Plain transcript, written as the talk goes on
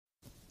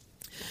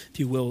If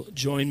you will,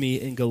 join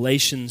me in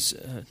Galatians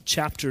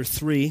chapter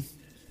 3.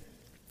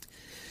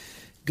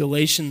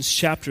 Galatians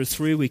chapter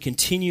 3, we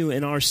continue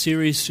in our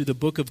series through the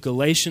book of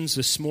Galatians.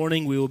 This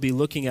morning we will be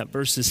looking at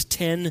verses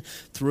 10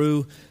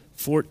 through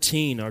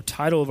 14. Our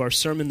title of our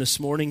sermon this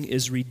morning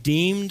is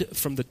Redeemed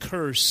from the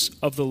Curse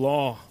of the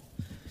Law.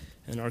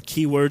 And our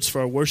key words for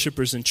our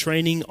worshipers in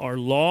training are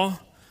law,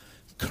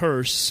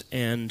 curse,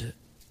 and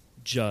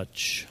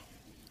judge.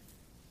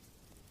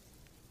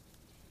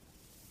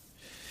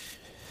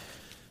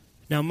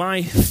 Now,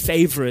 my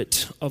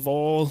favorite of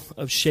all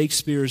of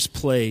Shakespeare's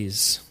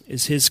plays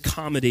is his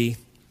comedy,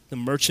 The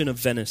Merchant of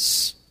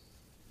Venice.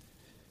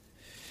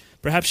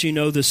 Perhaps you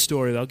know this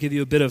story. I'll give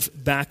you a bit of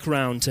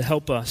background to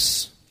help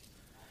us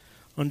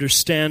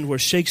understand where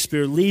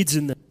Shakespeare leads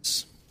in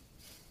this.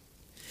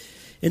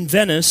 In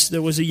Venice,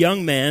 there was a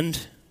young man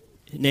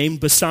named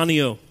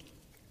Bassanio,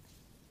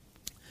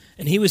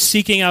 and he was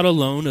seeking out a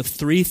loan of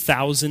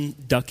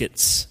 3,000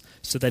 ducats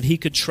so that he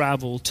could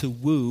travel to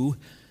woo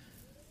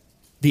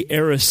the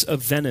heiress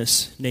of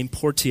Venice named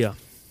Portia.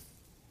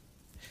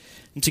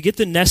 And to get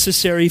the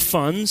necessary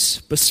funds,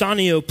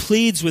 Bassanio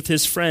pleads with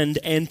his friend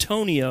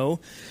Antonio,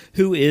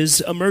 who is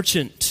a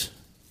merchant.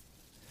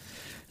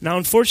 Now,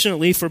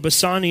 unfortunately for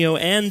Bassanio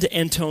and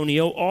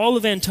Antonio, all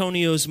of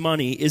Antonio's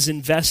money is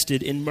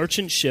invested in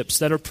merchant ships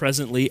that are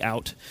presently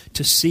out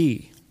to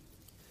sea.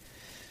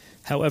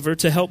 However,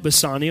 to help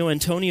Bassanio,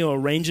 Antonio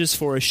arranges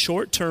for a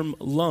short-term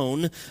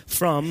loan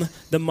from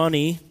the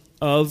money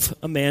of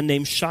a man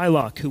named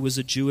Shylock, who was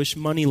a Jewish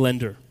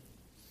moneylender.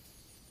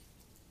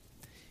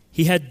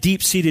 He had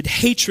deep-seated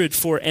hatred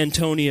for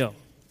Antonio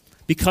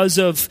because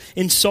of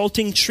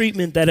insulting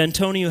treatment that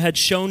Antonio had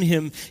shown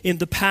him in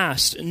the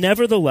past.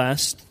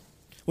 Nevertheless,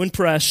 when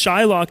pressed,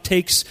 Shylock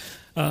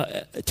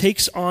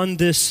takes on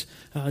this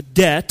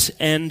debt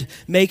and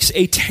makes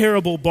a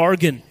terrible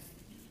bargain.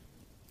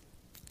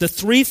 The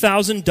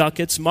 3,000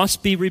 ducats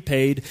must be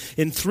repaid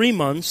in 3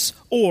 months,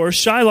 or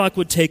Shylock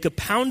would take a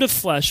pound of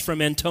flesh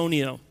from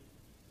Antonio.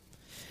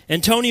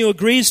 Antonio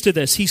agrees to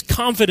this. He's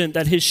confident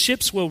that his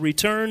ships will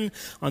return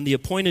on the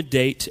appointed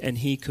date and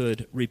he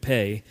could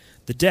repay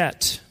the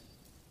debt.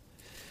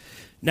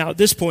 Now, at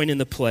this point in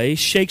the play,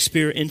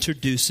 Shakespeare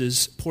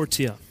introduces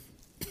Portia.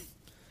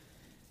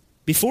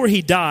 Before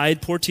he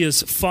died,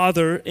 Portia's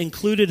father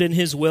included in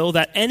his will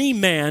that any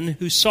man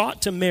who sought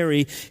to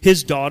marry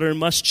his daughter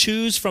must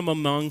choose from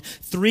among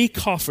 3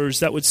 coffers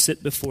that would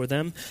sit before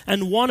them,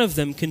 and one of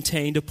them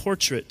contained a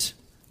portrait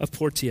of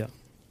Portia.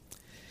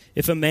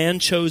 If a man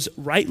chose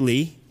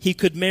rightly, he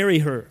could marry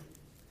her.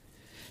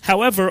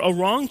 However, a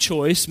wrong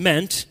choice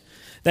meant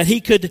that he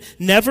could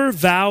never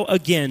vow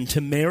again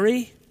to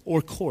marry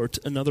or court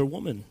another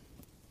woman.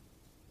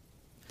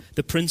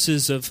 The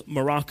princes of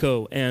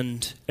Morocco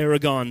and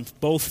Aragon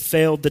both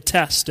failed the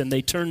test and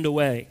they turned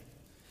away.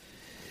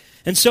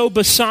 And so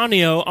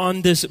Bassanio,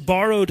 on this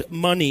borrowed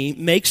money,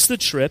 makes the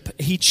trip.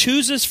 He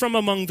chooses from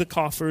among the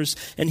coffers,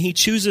 and he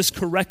chooses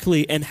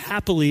correctly and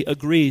happily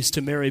agrees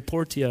to marry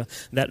Portia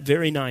that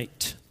very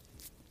night.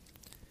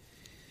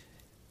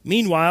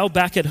 Meanwhile,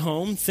 back at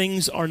home,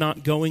 things are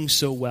not going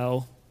so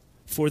well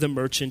for the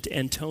merchant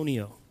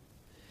Antonio.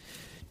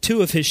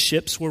 2 of his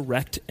ships were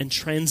wrecked in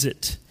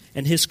transit.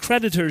 And his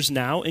creditors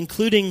now,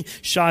 including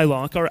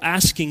Shylock, are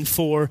asking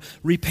for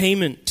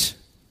repayment.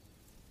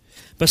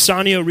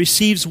 Bassanio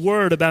receives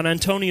word about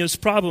Antonio's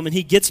problem, and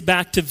he gets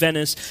back to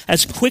Venice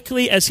as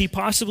quickly as he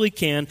possibly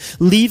can,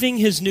 leaving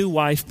his new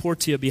wife,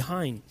 Portia,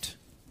 behind.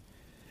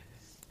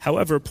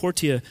 However,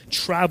 Portia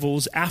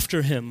travels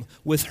after him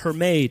with her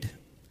maid,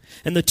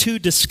 and the 2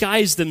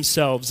 disguise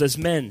themselves as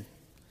men,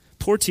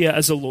 Portia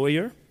as a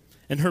lawyer,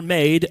 and her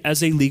maid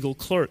as a legal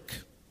clerk.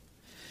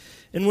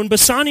 And when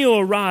Bassanio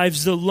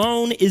arrives, the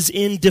loan is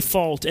in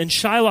default, and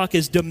Shylock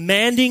is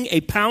demanding a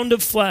pound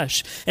of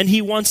flesh, and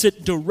he wants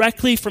it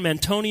directly from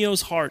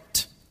Antonio's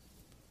heart.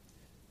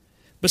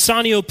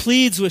 Bassanio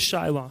pleads with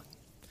Shylock,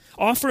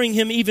 offering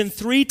him even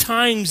 3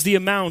 times the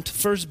amount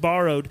first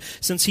borrowed,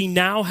 since he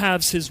now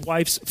has his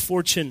wife's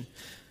fortune.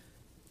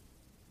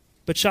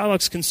 But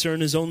Shylock's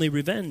concern is only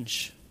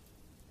revenge.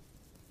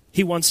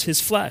 He wants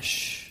his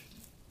flesh.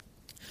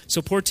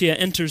 So Portia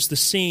enters the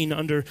scene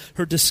under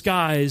her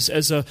disguise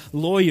as a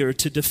lawyer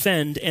to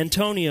defend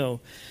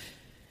Antonio,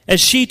 as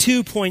she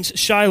too points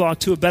Shylock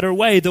to a better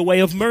way, the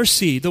way of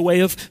mercy, the way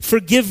of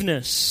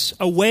forgiveness,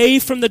 away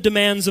from the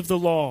demands of the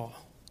law.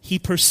 He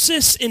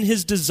persists in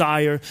his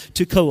desire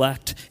to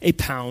collect a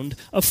pound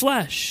of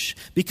flesh,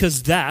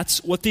 because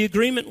that's what the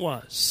agreement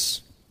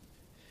was.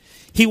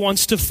 He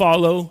wants to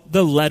follow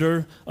the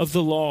letter of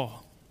the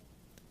law.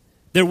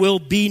 There will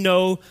be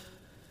no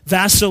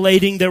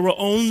vacillating. There will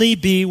only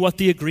be what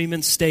the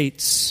agreement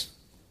states.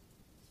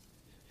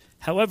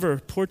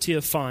 However,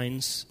 Portia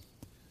finds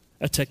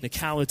a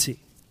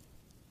technicality.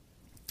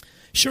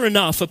 Sure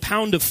enough, a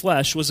pound of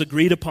flesh was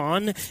agreed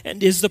upon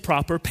and is the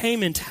proper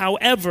payment.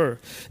 However,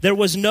 there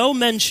was no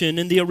mention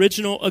in the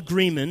original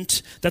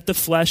agreement that the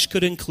flesh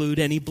could include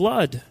any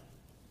blood.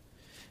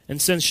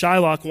 And since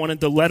Shylock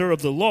wanted the letter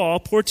of the law,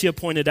 Portia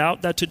pointed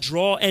out that to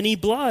draw any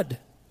blood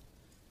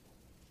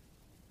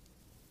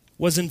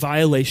was in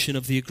violation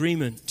of the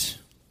agreement.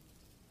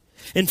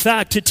 In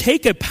fact, to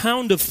take a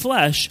pound of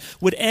flesh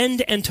would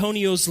end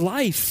Antonio's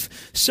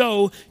life.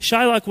 So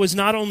Shylock was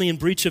not only in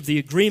breach of the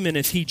agreement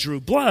if he drew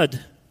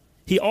blood,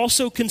 he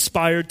also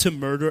conspired to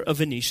murder a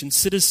Venetian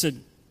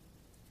citizen.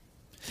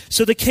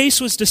 So the case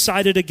was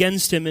decided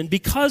against him, and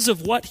because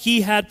of what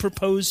he had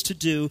proposed to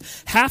do,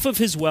 half of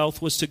his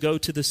wealth was to go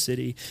to the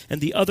city,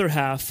 and the other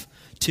half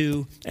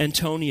to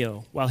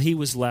Antonio, while he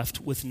was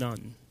left with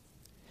none.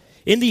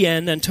 In the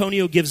end,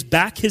 Antonio gives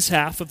back his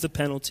half of the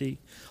penalty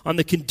on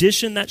the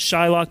condition that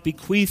Shylock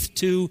bequeath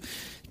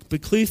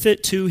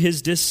it to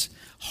his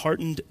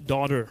disheartened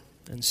daughter.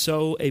 And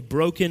so a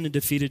broken and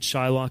defeated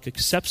Shylock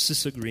accepts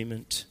this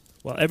agreement,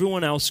 while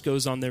everyone else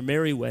goes on their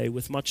merry way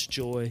with much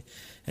joy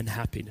and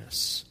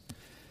happiness.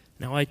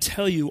 Now, I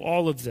tell you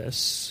all of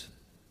this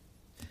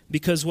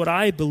because what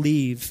I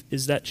believe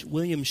is that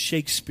William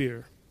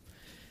Shakespeare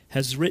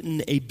has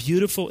written a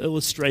beautiful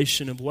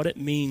illustration of what it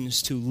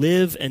means to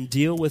live and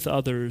deal with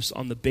others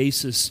on the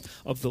basis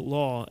of the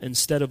law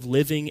instead of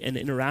living and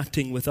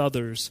interacting with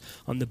others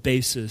on the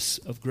basis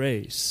of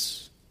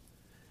grace.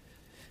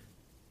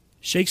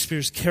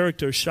 Shakespeare's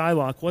character,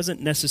 Shylock,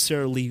 wasn't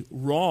necessarily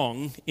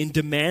wrong in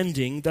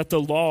demanding that the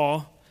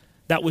law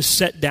that was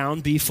set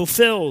down be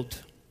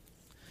fulfilled.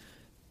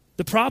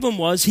 The problem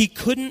was he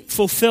couldn't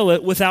fulfill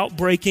it without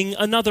breaking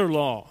another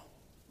law.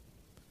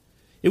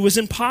 It was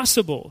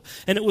impossible,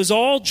 and it was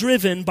all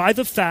driven by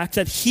the fact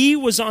that he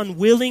was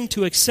unwilling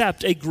to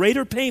accept a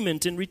greater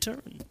payment in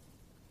return.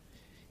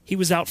 He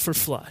was out for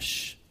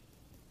flesh.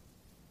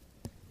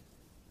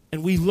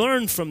 And we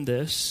learn from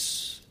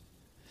this,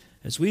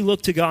 as we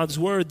look to God's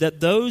word,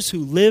 that those who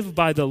live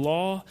by the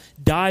law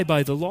die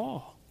by the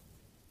law.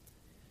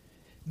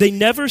 They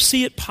never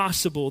see it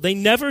possible, they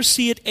never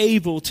see it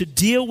able to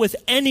deal with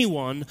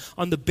anyone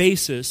on the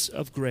basis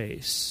of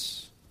grace.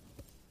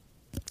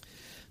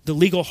 The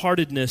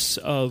legal-heartedness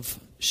of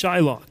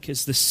Shylock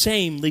is the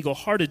same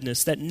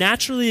legal-heartedness that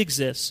naturally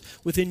exists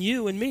within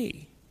you and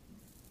me.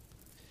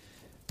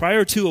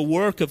 Prior to a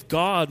work of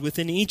God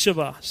within each of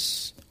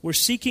us, we're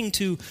seeking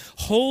to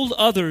hold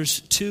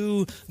others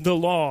to the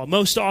law,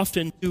 most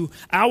often to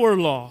our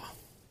law,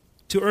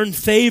 to earn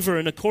favor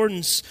in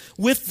accordance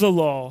with the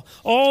law,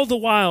 all the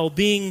while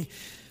being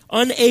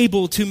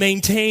unable to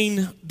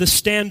maintain the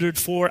standard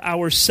for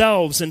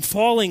ourselves and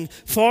falling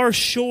far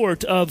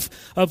short of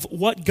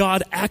what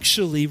God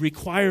actually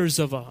requires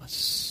of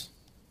us.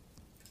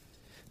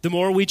 The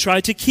more we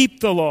try to keep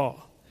the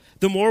law,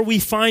 the more we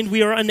find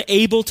we are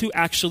unable to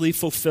actually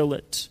fulfill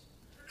it.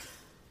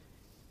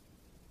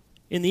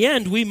 In the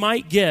end, we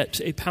might get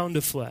a pound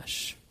of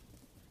flesh,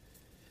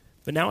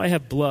 but now I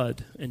have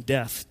blood and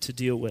death to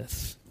deal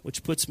with,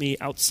 which puts me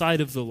outside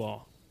of the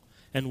law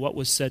and what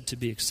was said to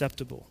be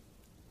acceptable.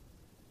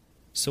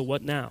 So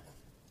what now?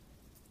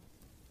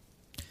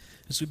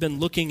 As we've been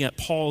looking at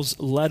Paul's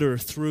letter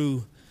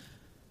through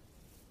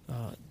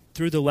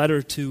the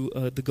letter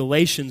to the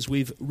Galatians,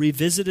 we've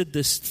revisited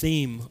this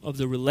theme of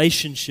the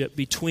relationship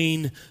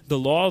between the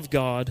law of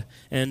God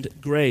and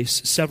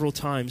grace several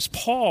times.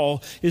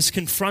 Paul is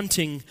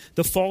confronting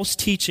the false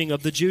teaching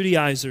of the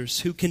Judaizers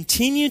who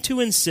continue to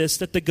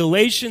insist that the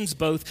Galatians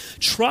both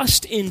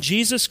trust in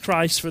Jesus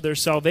Christ for their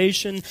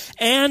salvation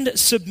and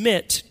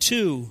submit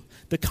to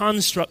the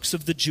constructs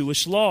of the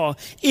Jewish law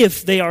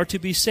if they are to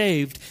be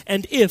saved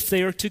and if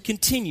they are to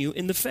continue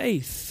in the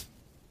faith.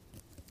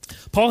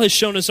 Paul has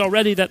shown us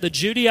already that the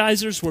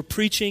Judaizers were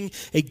preaching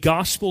a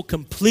gospel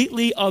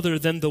completely other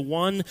than the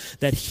one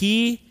that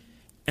he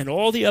and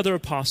all the other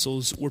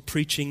apostles were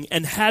preaching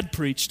and had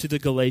preached to the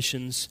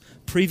Galatians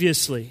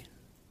previously.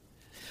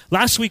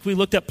 Last week we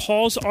looked at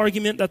Paul's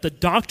argument that the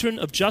doctrine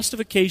of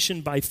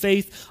justification by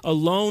faith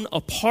alone,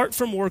 apart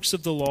from works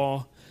of the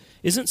law,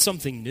 isn't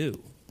something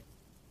new.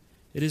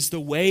 It is the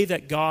way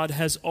that God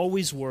has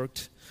always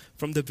worked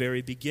from the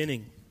very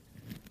beginning.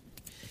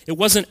 It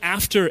wasn't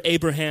after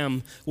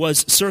Abraham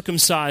was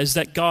circumcised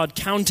that God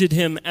counted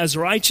him as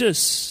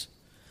righteous,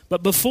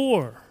 but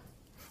before.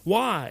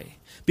 Why?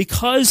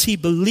 Because he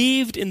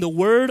believed in the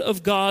Word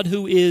of God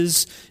who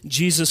is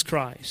Jesus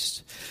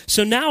Christ.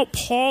 So now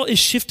Paul is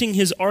shifting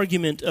his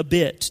argument a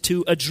bit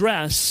to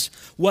address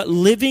what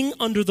living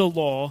under the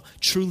law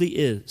truly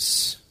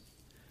is.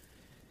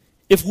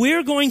 If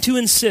we're going to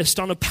insist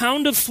on a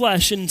pound of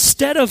flesh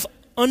instead of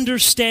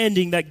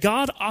understanding that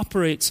God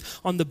operates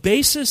on the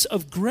basis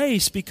of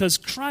grace because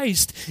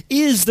Christ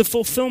is the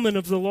fulfillment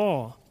of the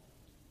law,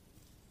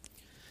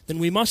 then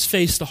we must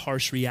face the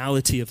harsh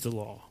reality of the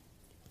law.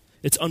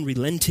 It's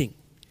unrelenting.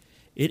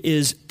 It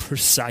is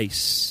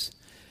precise.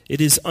 It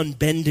is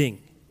unbending.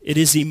 It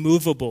is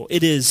immovable.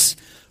 It is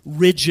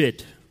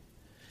rigid.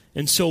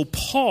 And so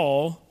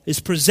Paul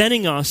is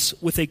presenting us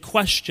with a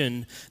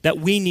question that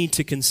we need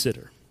to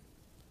consider.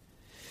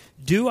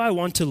 Do I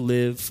want to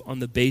live on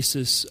the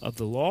basis of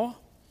the law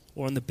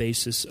or on the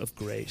basis of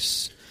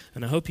grace?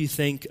 And I hope you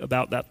think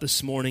about that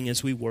this morning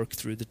as we work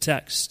through the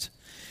text.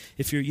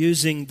 If you're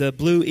using the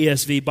blue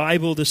ESV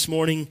Bible this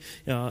morning,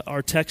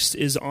 our text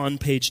is on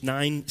page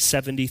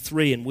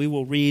 973, and we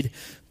will read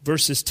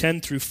verses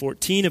 10 through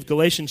 14 of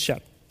Galatians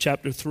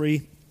chapter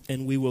 3,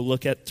 and we will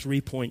look at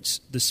 3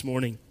 points this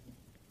morning.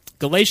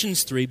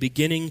 Galatians 3,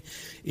 beginning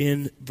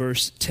in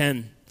verse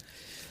 10.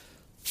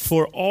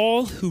 For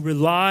all who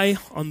rely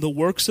on the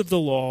works of the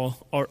law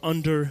are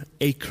under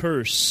a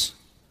curse.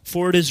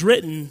 For it is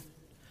written,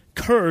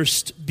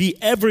 cursed be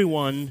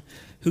everyone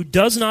who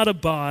does not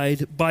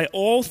abide by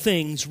all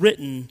things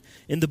written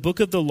in the book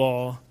of the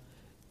law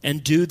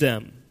and do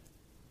them.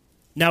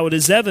 Now it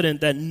is evident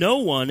that no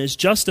one is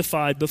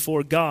justified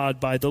before God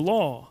by the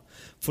law,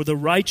 for the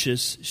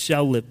righteous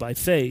shall live by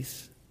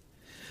faith.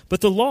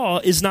 But the law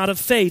is not of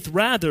faith,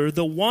 rather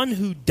the one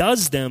who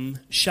does them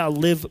shall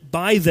live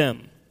by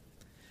them.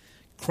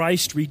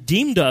 Christ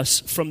redeemed us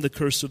from the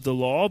curse of the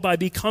law by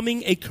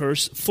becoming a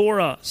curse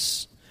for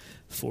us.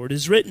 For it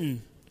is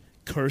written,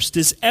 cursed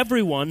is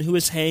everyone who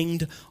is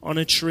hanged on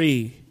a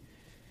tree,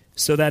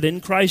 so that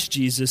in Christ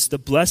Jesus the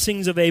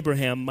blessings of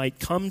Abraham might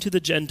come to the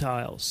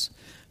Gentiles,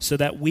 so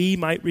that we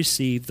might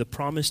receive the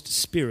promised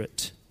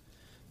Spirit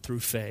through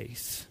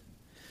faith.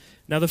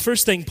 Now, the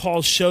first thing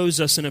Paul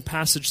shows us in a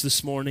passage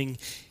this morning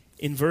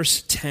in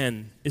verse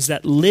 10 is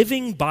that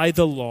living by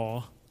the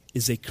law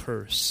is a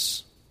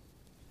curse.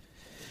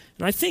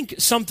 And I think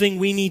something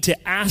we need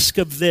to ask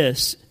of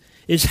this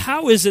is,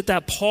 how is it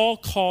that Paul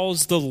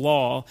calls the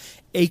law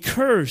a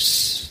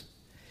curse?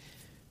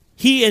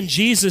 He and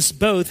Jesus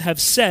both have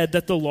said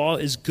that the law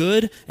is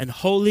good and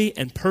holy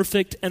and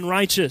perfect and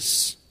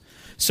righteous.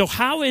 So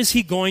how is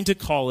he going to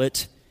call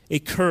it a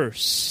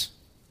curse?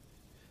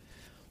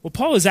 Well,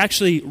 Paul is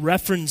actually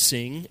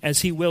referencing,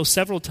 as he will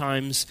several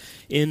times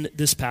in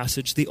this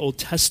passage, the Old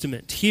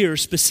Testament. Here,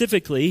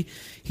 specifically,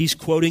 he's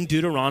quoting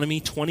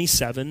Deuteronomy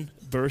 27,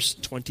 verse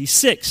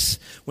 26,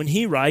 when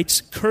he writes,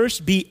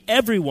 cursed be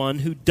everyone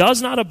who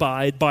does not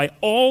abide by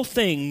all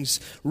things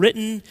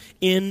written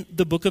in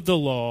the book of the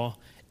law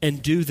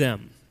and do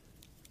them.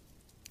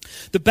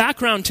 The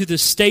background to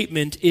this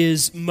statement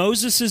is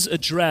Moses'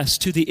 address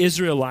to the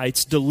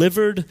Israelites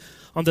delivered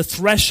on the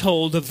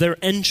threshold of their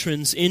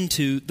entrance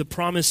into the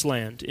promised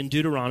land in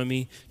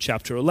Deuteronomy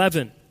chapter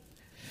 11.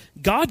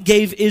 God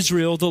gave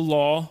Israel the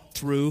law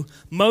through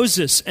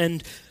Moses,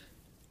 and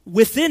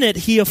within it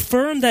he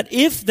affirmed that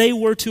if they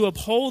were to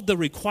uphold the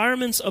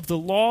requirements of the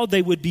law,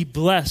 they would be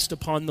blessed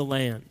upon the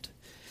land.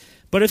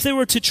 But if they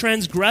were to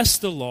transgress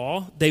the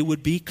law, they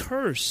would be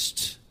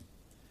cursed.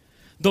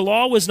 The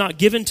law was not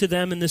given to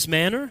them in this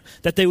manner,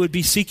 that they would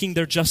be seeking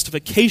their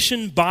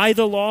justification by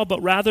the law,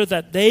 but rather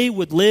that they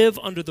would live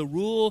under the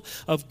rule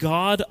of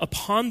God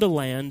upon the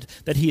land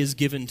that he has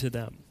given to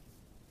them.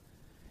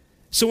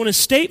 So in a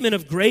statement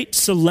of great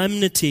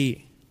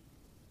solemnity,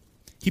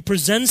 he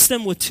presents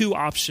them with two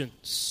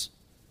options: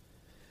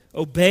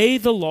 obey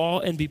the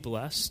law and be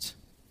blessed,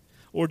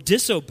 or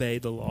disobey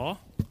the law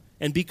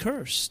and be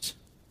cursed.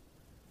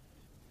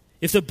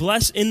 If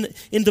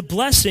in the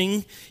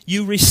blessing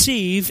you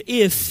receive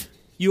if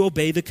you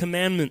obey the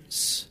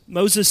commandments.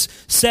 Moses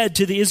said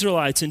to the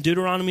Israelites in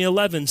Deuteronomy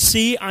 11,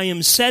 see, I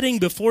am setting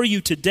before you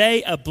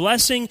today a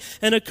blessing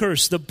and a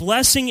curse. The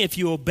blessing if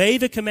you obey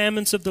the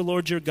commandments of the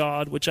Lord your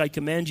God, which I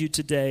command you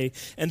today,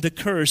 and the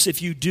curse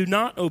if you do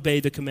not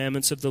obey the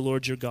commandments of the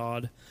Lord your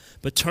God,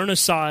 but turn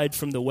aside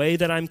from the way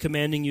that I'm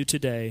commanding you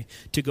today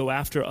to go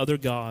after other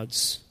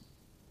gods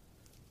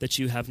that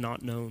you have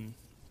not known.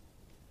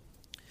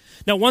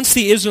 Now, once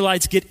the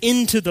Israelites get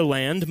into the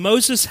land,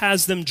 Moses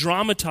has them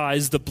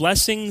dramatize the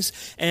blessings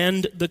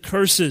and the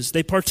curses.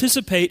 They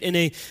participate in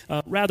a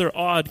rather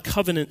odd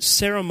covenant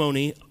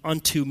ceremony on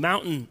two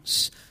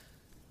mountains,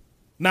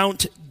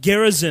 Mount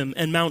Gerizim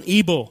and Mount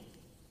Ebal.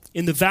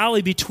 In the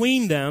valley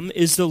between them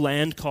is the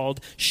land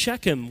called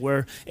Shechem,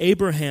 where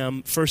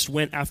Abraham first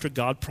went after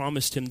God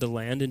promised him the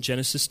land in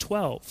Genesis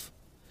 12.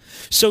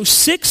 So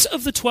 6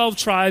 of the 12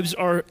 tribes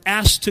are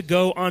asked to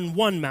go on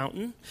one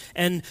mountain,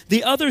 and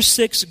the other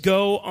 6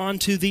 go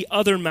onto the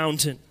other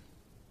mountain.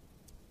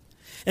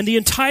 And the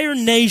entire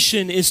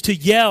nation is to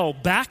yell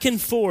back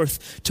and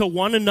forth to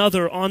one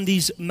another on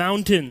these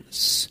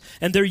mountains.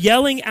 And they're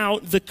yelling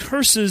out the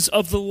curses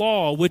of the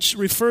law, which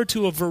refer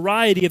to a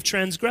variety of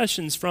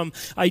transgressions, from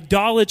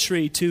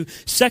idolatry to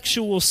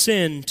sexual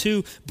sin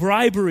to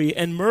bribery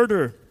and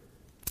murder.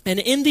 And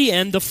in the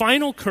end, the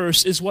final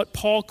curse is what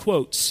Paul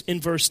quotes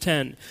in verse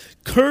 10.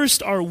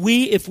 Cursed are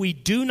we if we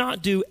do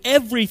not do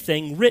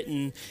everything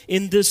written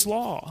in this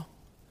law.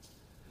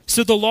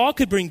 So the law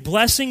could bring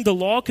blessing, the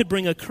law could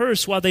bring a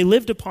curse while they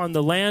lived upon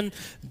the land,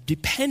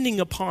 depending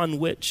upon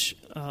which,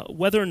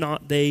 whether or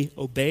not they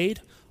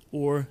obeyed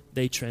or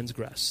they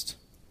transgressed.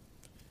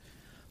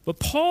 But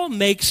Paul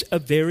makes a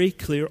very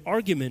clear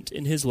argument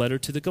in his letter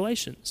to the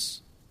Galatians,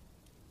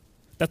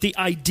 that the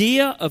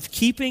idea of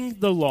keeping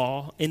the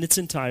law in its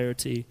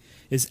entirety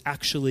is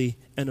actually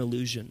an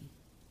illusion.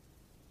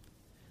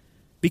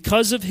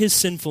 Because of his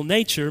sinful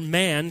nature,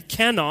 man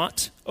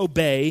cannot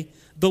obey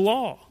the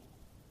law.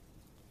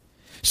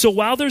 So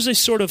while there's a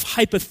sort of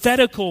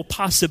hypothetical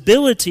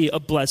possibility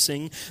of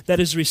blessing that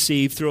is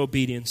received through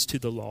obedience to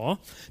the law,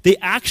 the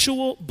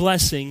actual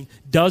blessing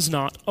does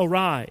not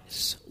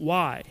arise.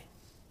 Why?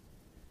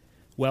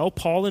 Well,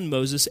 Paul and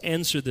Moses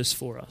answer this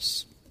for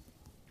us.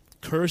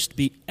 Cursed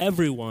be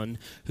everyone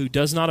who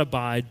does not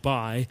abide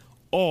by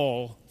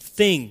all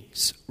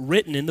things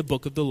written in the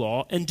book of the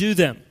law and do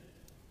them.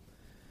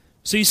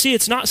 So you see,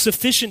 it's not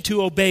sufficient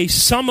to obey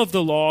some of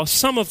the law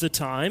some of the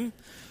time,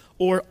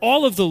 or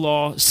all of the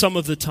law some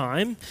of the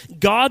time.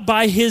 God,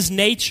 by his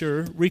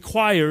nature,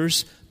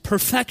 requires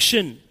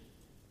perfection.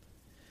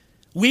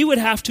 We would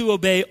have to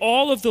obey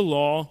all of the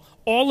law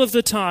all of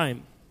the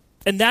time,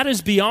 and that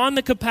is beyond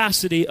the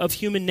capacity of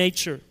human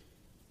nature.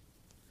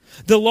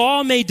 The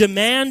law may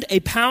demand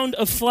a pound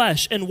of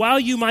flesh, and while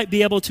you might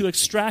be able to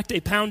extract a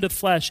pound of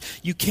flesh,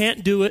 you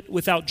can't do it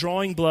without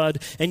drawing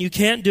blood, and you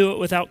can't do it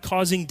without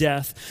causing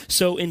death.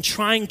 So in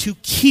trying to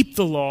keep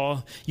the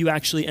law, you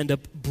actually end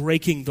up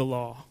breaking the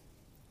law.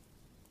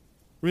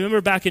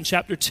 Remember back in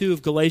chapter 2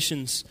 of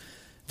Galatians,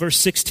 verse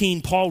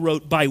 16, Paul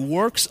wrote, "By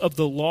works of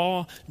the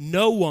law,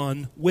 no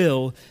one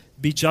will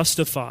be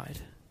justified."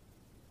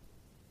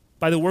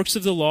 By the works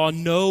of the law,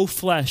 no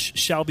flesh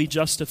shall be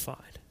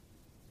justified.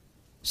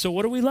 So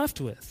what are we left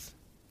with?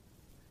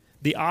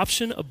 The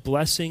option of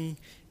blessing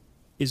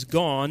is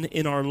gone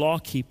in our law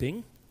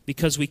keeping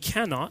because we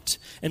cannot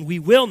and we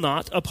will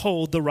not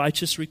uphold the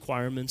righteous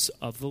requirements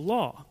of the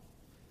law.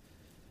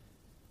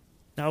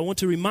 Now I want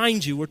to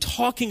remind you, we're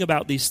talking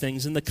about these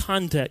things in the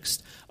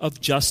context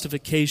of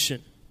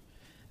justification.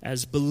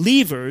 As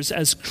believers,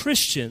 as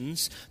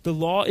Christians, the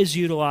law is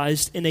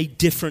utilized in a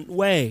different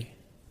way.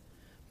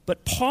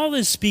 But Paul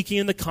is speaking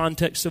in the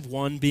context of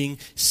one being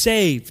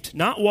saved,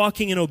 not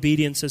walking in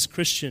obedience as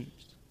Christians,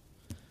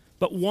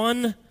 but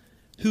one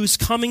who's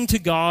coming to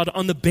God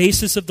on the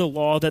basis of the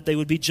law that they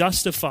would be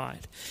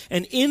justified.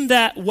 And in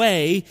that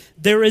way,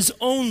 there is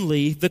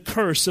only the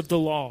curse of the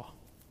law.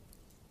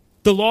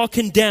 The law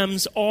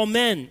condemns all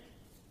men.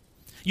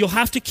 You'll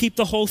have to keep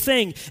the whole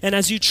thing. And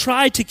as you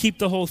try to keep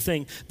the whole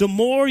thing, the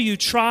more you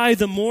try,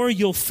 the more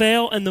you'll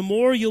fail, and the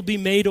more you'll be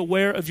made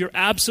aware of your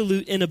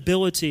absolute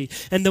inability.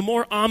 And the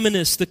more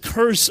ominous the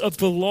curse of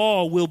the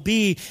law will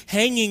be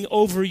hanging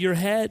over your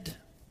head.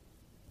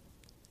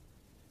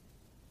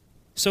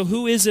 So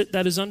who is it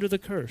that is under the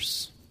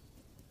curse?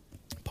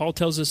 Paul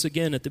tells us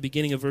again at the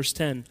beginning of verse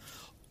 10,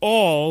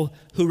 all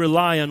who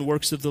rely on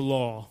works of the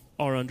law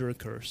are under a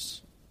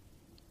curse.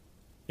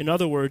 In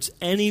other words,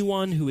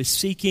 anyone who is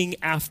seeking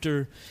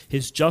after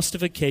his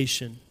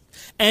justification,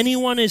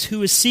 anyone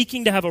who is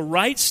seeking to have a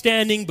right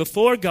standing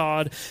before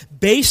God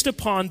based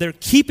upon their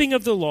keeping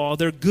of the law,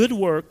 their good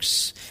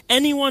works,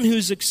 anyone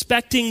who's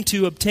expecting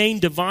to obtain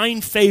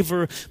divine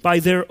favor by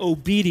their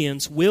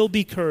obedience will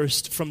be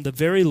cursed from the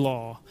very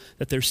law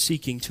that they're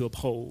seeking to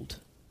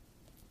uphold.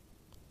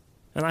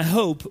 And I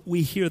hope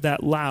we hear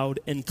that loud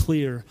and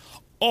clear.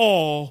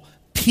 All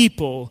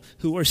people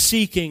who are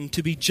seeking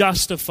to be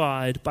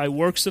justified by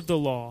works of the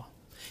law,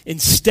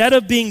 instead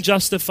of being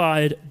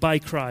justified by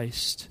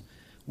Christ,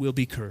 will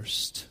be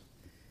cursed.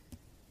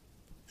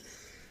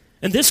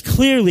 And this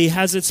clearly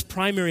has its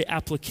primary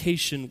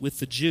application with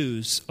the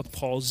Jews of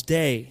Paul's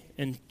day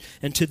and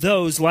to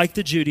those like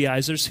the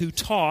Judaizers who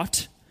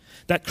taught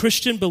that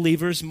Christian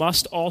believers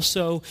must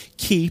also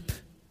keep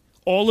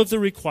all of the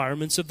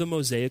requirements of the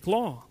Mosaic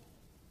law.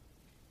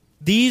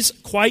 These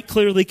quite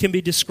clearly can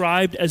be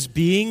described as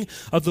being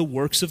of the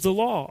works of the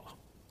law.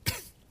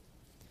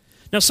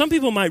 Now, some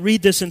people might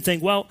read this and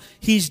think, well,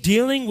 he's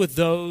dealing with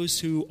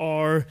those who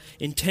are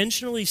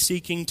intentionally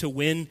seeking to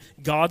win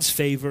God's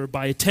favor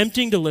by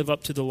attempting to live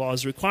up to the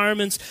law's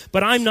requirements,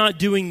 but I'm not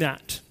doing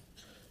that.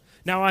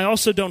 Now, I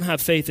also don't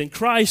have faith in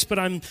Christ, but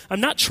I'm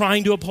not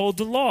trying to uphold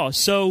the law,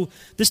 so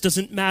this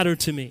doesn't matter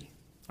to me.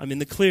 I'm in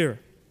the clear.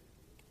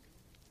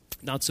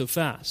 Not so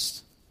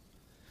fast.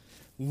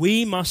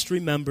 We must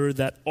remember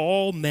that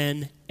all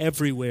men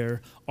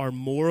everywhere are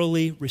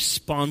morally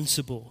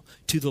responsible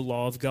to the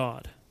law of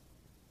God.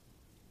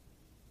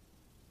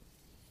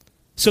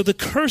 So the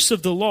curse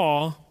of the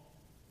law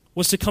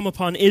was to come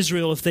upon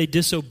Israel if they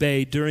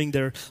disobeyed during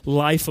their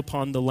life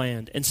upon the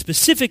land, and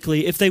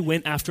specifically if they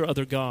went after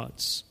other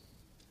gods.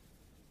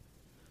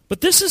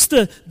 But this is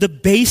the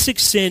basic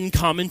sin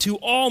common to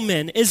all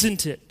men,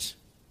 isn't it?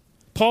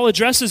 Paul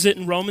addresses it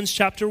in Romans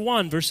chapter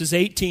 1, verses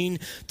 18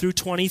 through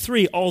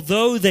 23.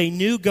 Although they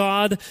knew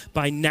God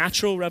by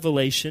natural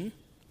revelation,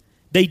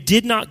 they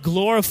did not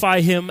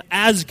glorify him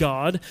as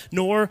God,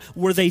 nor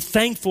were they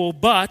thankful,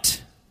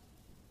 but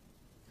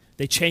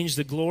they changed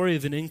the glory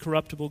of an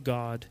incorruptible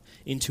God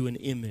into an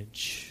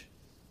image.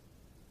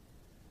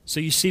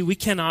 So you see, we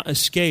cannot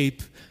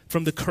escape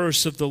from the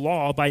curse of the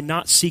law by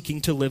not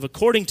seeking to live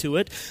according to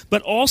it,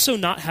 but also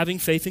not having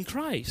faith in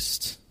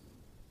Christ.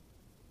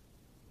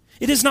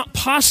 It is not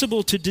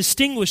possible to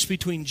distinguish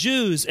between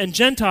Jews and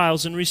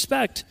Gentiles in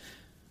respect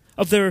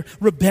of their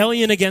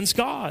rebellion against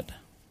God.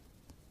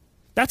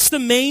 That's the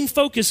main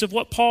focus of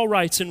what Paul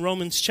writes in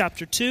Romans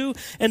chapter 2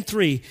 and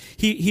 3.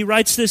 He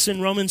writes this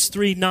in Romans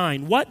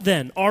 3:9. What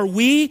then? Are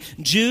we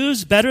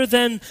Jews better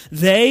than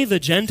they, the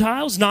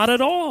Gentiles? Not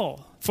at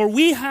all. For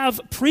we have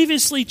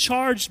previously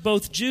charged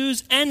both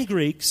Jews and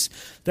Greeks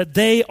that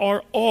they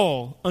are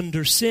all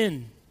under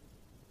sin.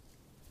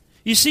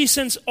 You see,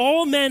 since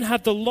all men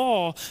have the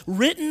law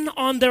written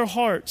on their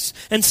hearts,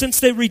 and since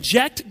they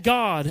reject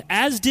God,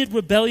 as did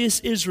rebellious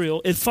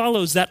Israel, it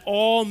follows that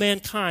all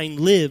mankind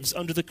lives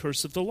under the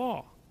curse of the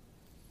law,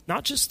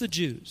 not just the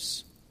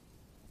Jews.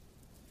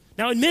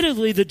 Now,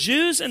 admittedly, the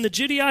Jews and the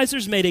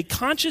Judaizers made a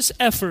conscious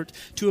effort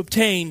to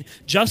obtain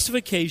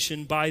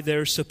justification by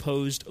their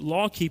supposed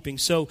law-keeping,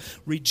 so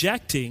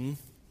rejecting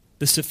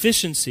the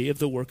sufficiency of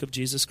the work of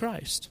Jesus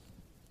Christ.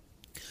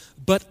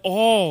 But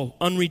all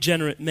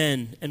unregenerate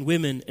men and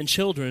women and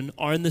children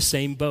are in the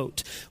same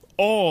boat.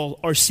 All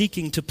are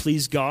seeking to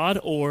please God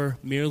or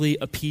merely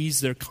appease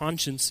their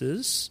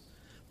consciences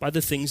by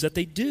the things that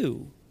they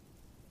do.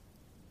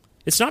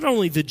 It's not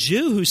only the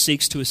Jew who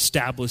seeks to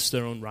establish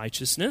their own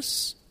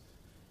righteousness.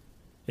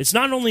 It's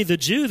not only the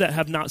Jew that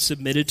have not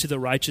submitted to the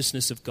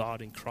righteousness of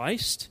God in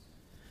Christ,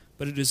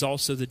 but it is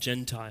also the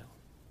Gentile.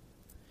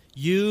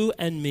 You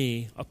and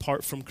me,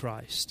 apart from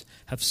Christ,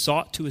 have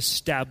sought to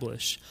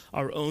establish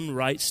our own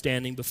right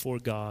standing before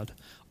God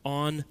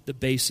on the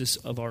basis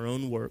of our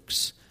own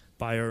works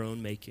by our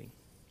own making.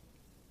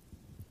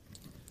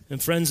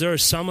 And friends, there are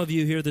some of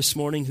you here this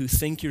morning who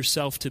think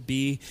yourself to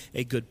be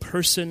a good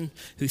person,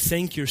 who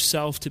think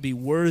yourself to be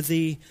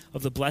worthy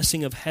of the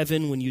blessing of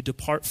heaven when you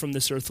depart from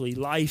this earthly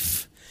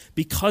life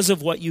because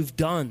of what you've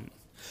done,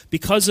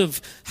 because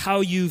of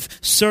how you've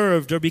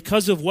served, or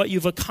because of what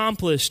you've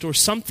accomplished, or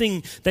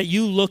something that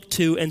you look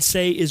to and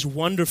say is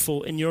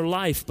wonderful in your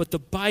life. But the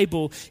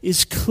Bible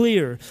is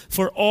clear.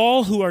 For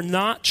all who are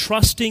not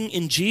trusting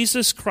in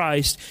Jesus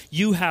Christ,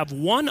 you have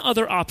one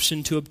other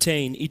option to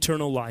obtain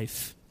eternal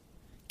life.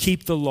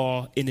 Keep the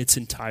law in its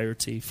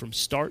entirety from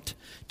start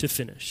to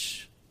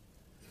finish.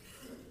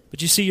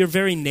 But you see, your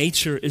very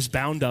nature is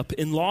bound up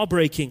in law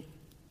breaking.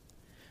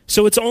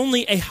 So it's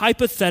only a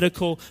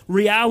hypothetical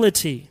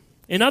reality.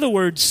 In other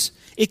words,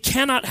 it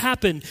cannot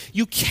happen.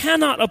 You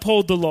cannot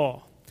uphold the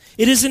law.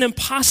 It is an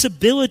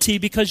impossibility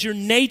because your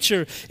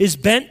nature is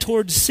bent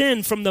towards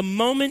sin from the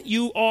moment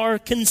you are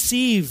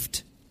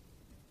conceived.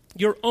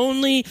 Your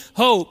only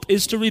hope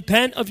is to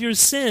repent of your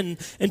sin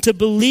and to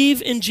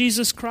believe in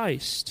Jesus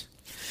Christ.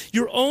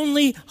 Your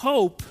only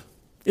hope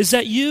is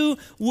that you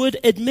would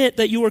admit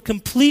that you are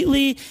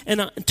completely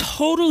and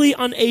totally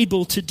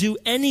unable to do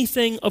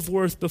anything of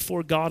worth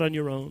before God on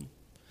your own,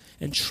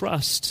 and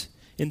trust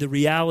in the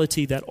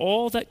reality that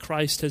all that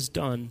Christ has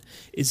done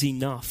is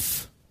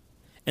enough.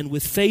 And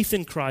with faith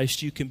in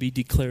Christ, you can be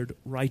declared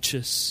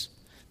righteous,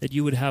 that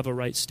you would have a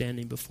right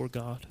standing before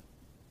God.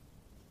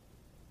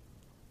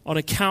 On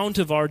account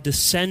of our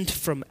descent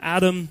from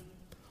Adam,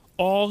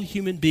 all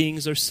human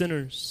beings are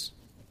sinners.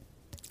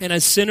 And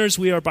as sinners,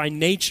 we are by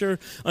nature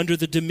under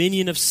the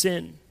dominion of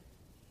sin.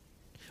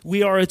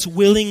 We are its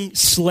willing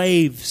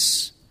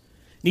slaves,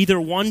 neither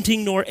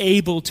wanting nor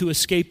able to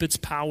escape its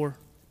power.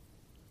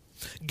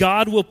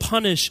 God will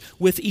punish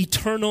with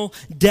eternal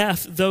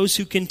death those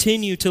who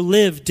continue to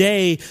live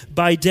day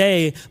by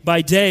day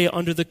by day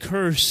under the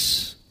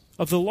curse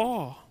of the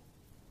law.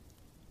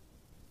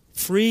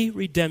 Free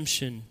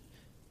redemption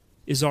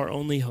is our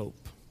only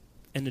hope,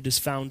 and it is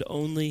found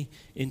only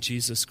in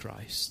Jesus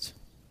Christ.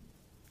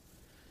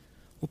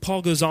 Well,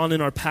 Paul goes on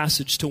in our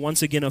passage to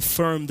once again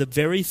affirm the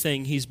very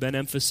thing he's been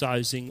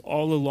emphasizing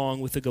all along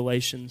with the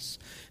Galatians.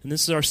 And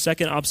this is our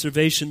second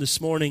observation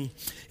this morning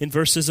in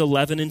verses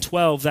 11 and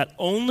 12, that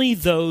only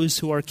those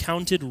who are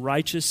counted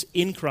righteous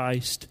in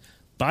Christ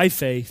by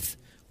faith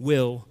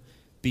will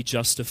be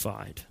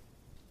justified.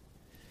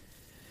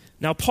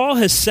 Now, Paul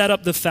has set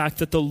up the fact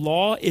that the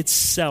law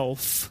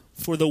itself,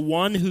 for the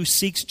one who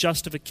seeks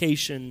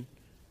justification,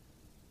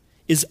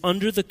 is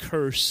under the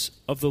curse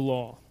of the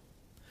law,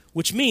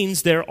 which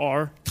means there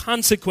are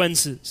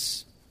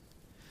consequences.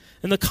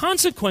 And the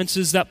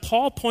consequences that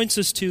Paul points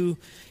us to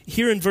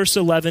here in verse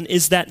 11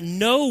 is that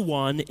no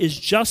one is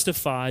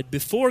justified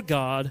before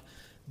God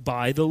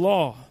by the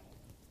law.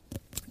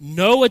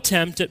 No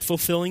attempt at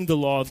fulfilling the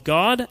law of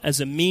God as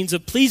a means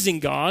of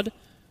pleasing God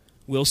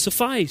will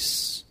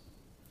suffice.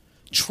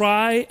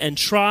 Try and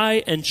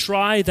try and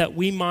try that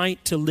we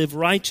might to live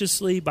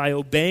righteously by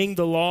obeying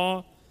the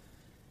law.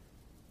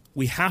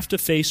 We have to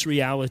face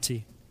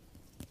reality.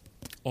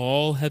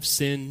 All have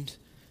sinned,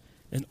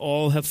 and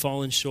all have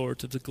fallen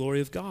short of the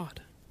glory of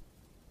God.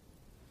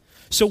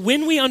 So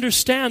when we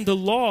understand the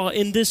law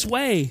in this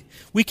way,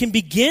 we can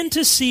begin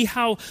to see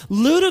how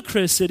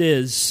ludicrous it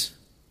is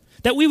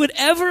that we would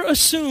ever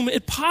assume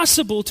it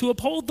possible to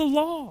uphold the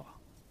law.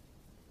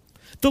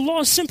 The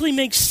law simply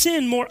makes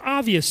sin more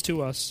obvious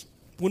to us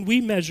when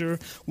we measure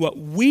what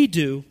we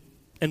do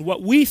and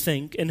what we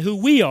think and who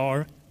we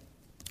are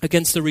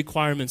against the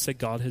requirements that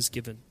God has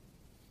given.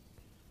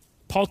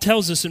 Paul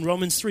tells us in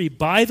Romans 3,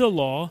 by the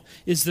law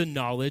is the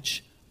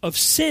knowledge of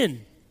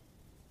sin.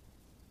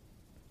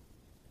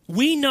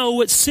 We know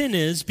what sin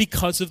is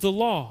because of the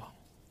law.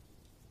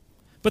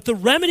 But the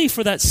remedy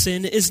for that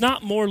sin is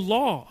not more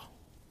law.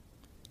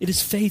 It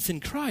is faith in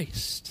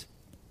Christ.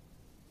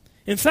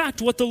 In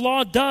fact, what the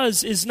law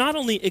does is not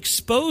only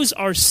expose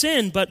our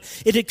sin, but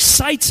it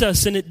excites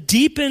us and it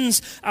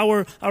deepens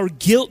our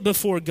guilt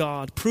before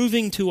God,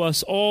 proving to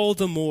us all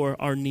the more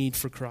our need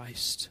for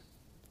Christ.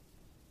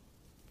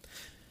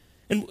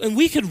 And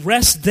we could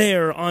rest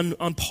there on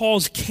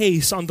Paul's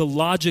case on the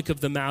logic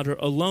of the matter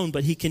alone,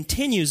 but he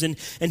continues, and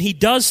he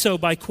does so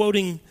by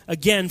quoting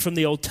again from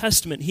the Old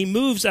Testament. He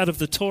moves out of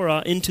the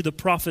Torah into the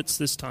prophets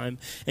this time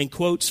and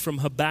quotes from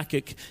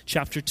Habakkuk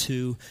chapter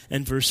 2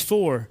 and verse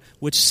 4,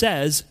 which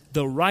says,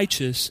 "The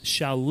righteous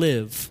shall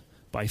live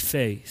by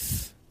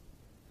faith."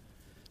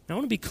 Now I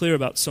want to be clear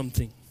about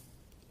something.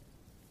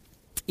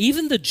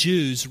 Even the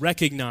Jews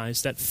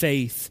recognized that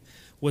faith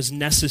was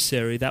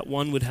necessary, that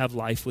one would have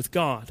life with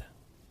God.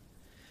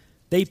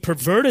 They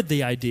perverted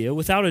the idea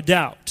without a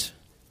doubt.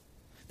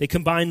 They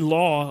combine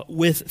law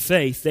with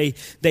faith.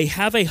 They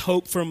have a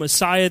hope for a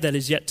Messiah that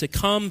is yet to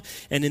come,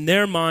 and in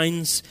their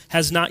minds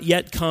has not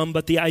yet come.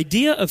 But the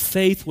idea of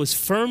faith was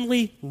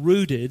firmly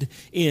rooted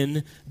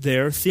in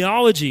their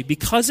theology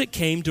because it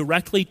came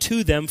directly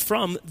to them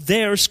from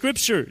their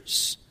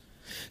scriptures.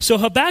 So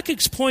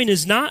Habakkuk's point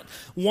is not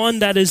one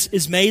that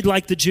is made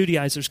like the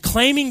Judaizers,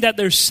 claiming that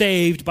they're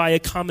saved by a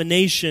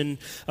combination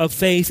of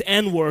faith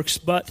and works,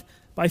 but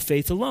by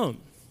faith alone,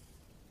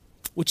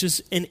 which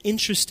is an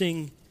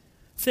interesting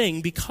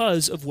thing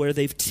because of where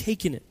they've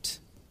taken it.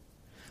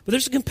 But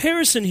there's a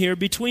comparison here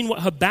between what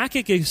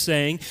Habakkuk is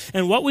saying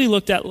and what we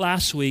looked at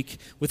last week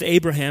with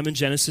Abraham in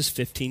Genesis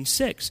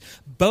 15:6.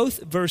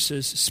 Both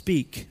verses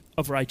speak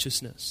of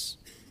righteousness.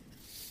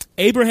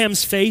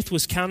 Abraham's faith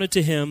was counted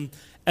to him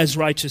as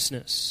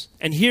righteousness.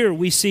 And here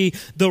we see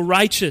the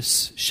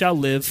righteous shall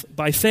live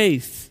by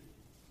faith.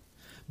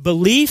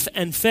 Belief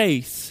and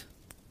faith,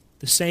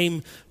 the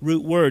same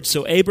root word.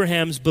 So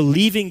Abraham's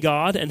believing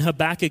God and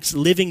Habakkuk's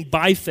living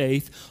by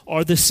faith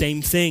are the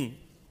same thing.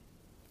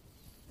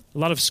 A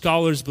lot of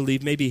scholars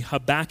believe maybe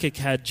Habakkuk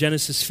had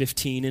Genesis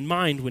 15 in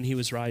mind when he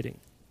was writing.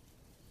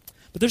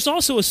 But there's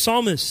also a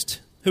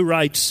psalmist who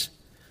writes,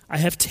 "I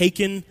have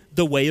taken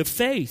the way of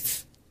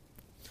faith."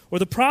 Or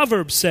the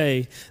Proverbs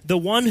say, "The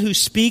one who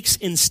speaks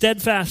in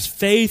steadfast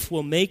faith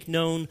will make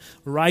known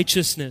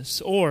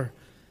righteousness." Or,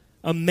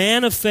 "A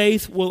man of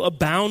faith will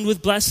abound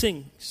with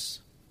blessings."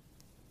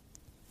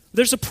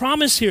 There's a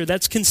promise here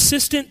that's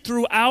consistent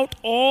throughout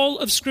all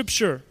of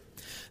Scripture.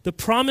 The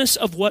promise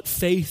of what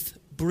faith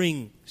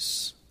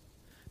brings.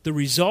 The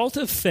result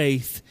of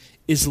faith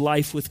is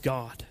life with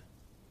God.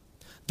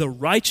 The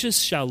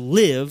righteous shall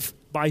live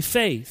by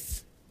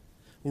faith.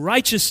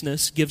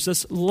 Righteousness gives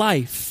us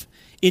life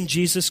in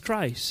Jesus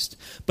Christ.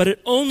 But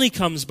it only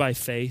comes by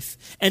faith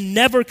and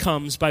never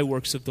comes by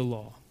works of the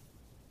law.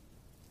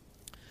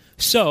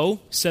 So,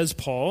 says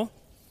Paul,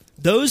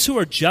 those who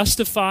are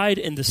justified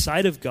in the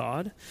sight of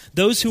God,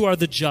 those who are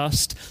the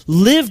just,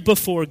 live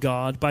before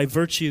God by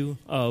virtue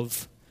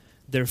of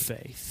their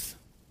faith.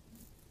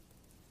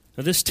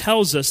 Now, this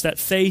tells us that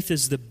faith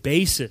is the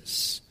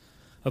basis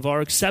of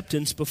our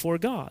acceptance before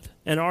God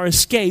and our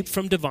escape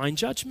from divine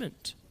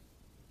judgment.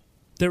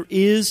 There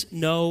is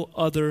no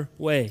other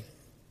way.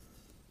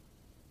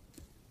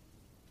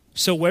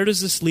 So where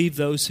does this leave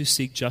those who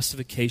seek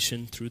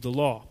justification through the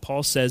law?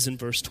 Paul says in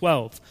verse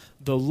 12,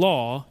 the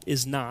law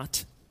is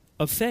not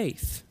of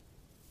faith.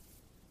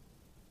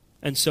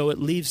 And so it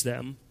leaves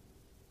them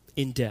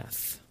in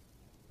death.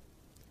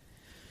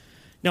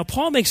 Now,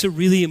 Paul makes a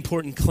really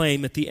important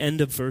claim at the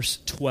end of verse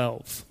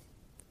 12.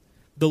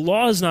 The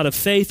law is not of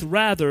faith,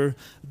 rather,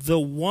 the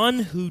one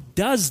who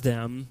does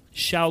them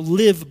shall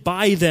live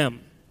by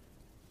them.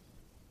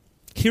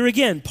 Here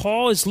again,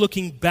 Paul is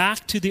looking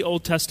back to the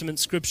Old Testament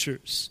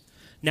scriptures.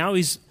 Now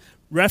he's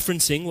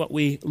referencing what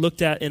we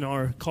looked at in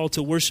our call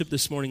to worship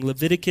this morning,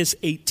 Leviticus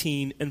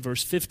 18 and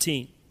verse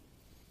 5.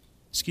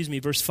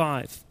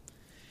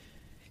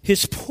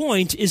 His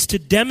point is to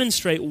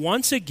demonstrate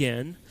once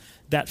again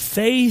that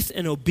faith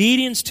and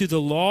obedience to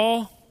the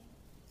law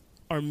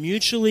are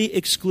mutually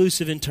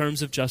exclusive in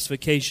terms of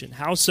justification.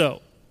 How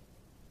so?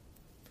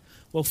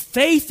 Well,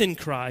 faith in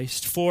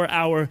Christ for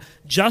our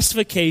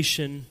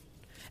justification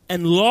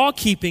and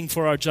law-keeping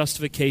for our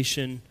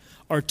justification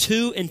are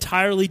two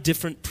entirely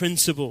different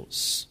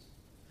principles.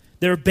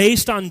 They're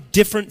based on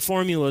different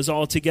formulas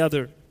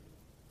altogether.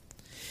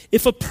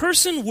 If a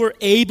person were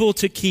able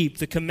to keep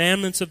the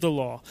commandments of the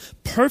law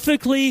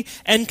perfectly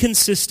and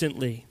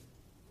consistently,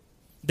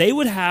 they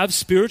would have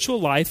spiritual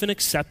life and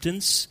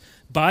acceptance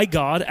by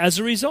God as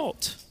a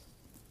result.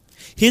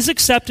 His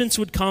acceptance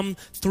would come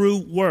through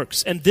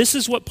works. And this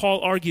is what Paul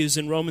argues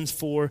in Romans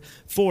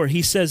 4:4.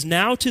 He says,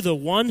 now to the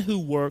one who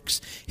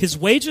works, his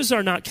wages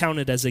are not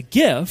counted as a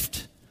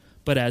gift,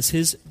 but as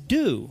his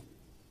due.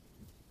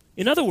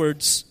 In other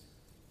words,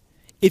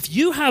 if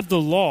you have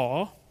the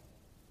law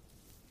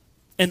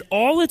and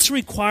all its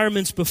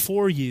requirements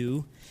before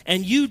you,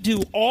 and you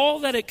do all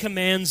that it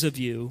commands of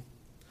you,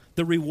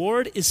 the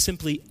reward is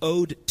simply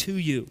owed to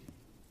you.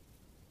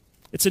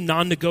 It's a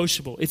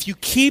non-negotiable. If you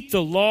keep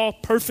the law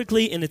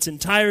perfectly in its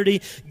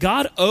entirety,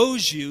 God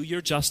owes you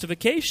your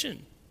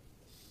justification.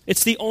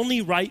 It's the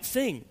only right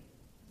thing.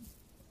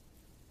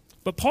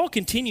 But Paul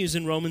continues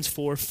in Romans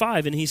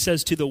 4:5, and he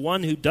says, to the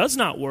one who does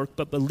not work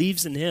but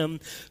believes in him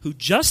who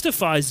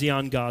justifies the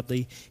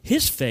ungodly,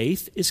 his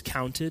faith is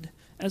counted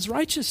as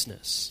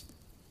righteousness.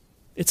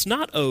 It's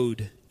not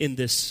owed in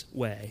this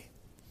way.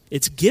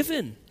 It's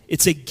given.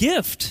 It's a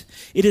gift.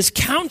 It is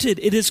counted.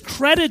 It is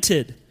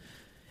credited.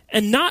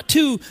 And not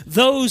to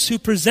those who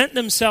present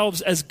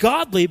themselves as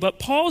godly, but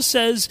Paul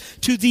says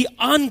to the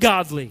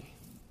ungodly.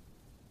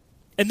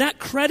 And that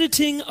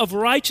crediting of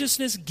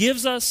righteousness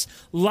gives us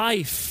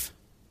life.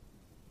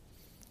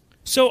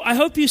 So I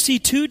hope you see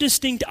two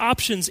distinct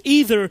options.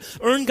 Either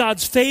earn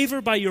God's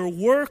favor by your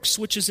works,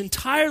 which is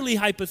entirely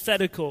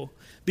hypothetical,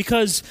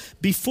 because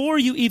before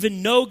you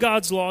even know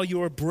God's law,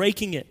 you are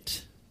breaking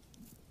it.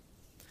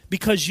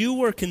 Because you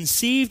were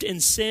conceived in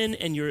sin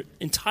and your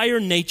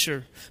entire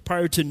nature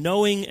prior to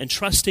knowing and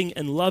trusting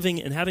and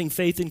loving and having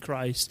faith in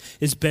Christ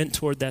is bent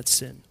toward that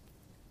sin.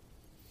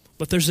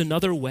 But there's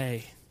another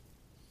way.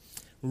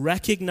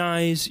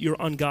 Recognize your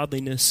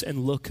ungodliness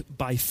and look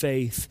by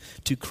faith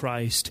to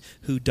Christ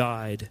who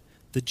died,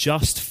 the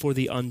just for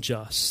the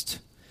unjust,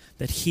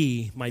 that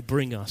he might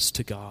bring us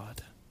to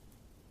God.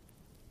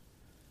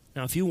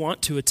 Now, if you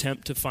want to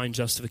attempt to find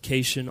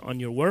justification on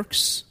your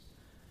works,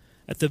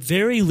 at the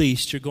very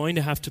least, you're going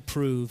to have to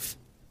prove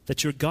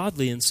that you're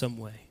godly in some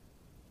way.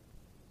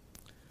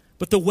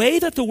 But the way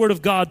that the Word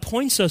of God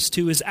points us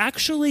to is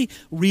actually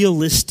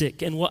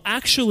realistic and will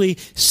actually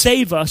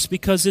save us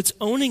because it's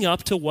owning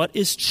up to what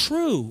is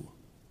true.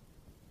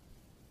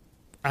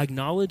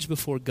 Acknowledge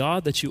before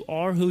God that you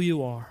are who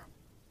you are.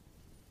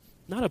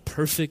 Not a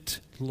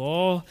perfect,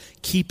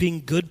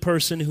 law-keeping, good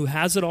person who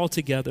has it all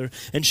together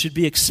and should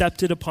be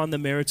accepted upon the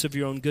merits of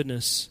your own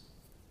goodness.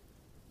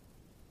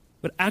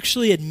 But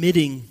actually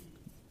admitting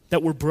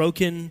that we're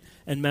broken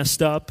and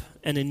messed up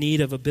and in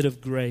need of a bit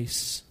of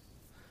grace.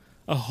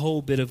 A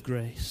whole bit of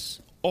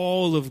grace,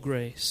 all of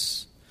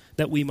grace,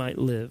 that we might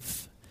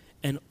live,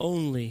 and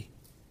only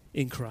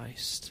in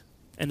Christ.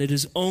 And it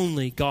is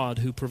only God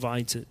who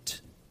provides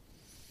it.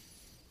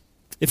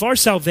 If our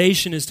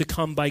salvation is to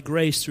come by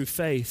grace through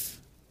faith,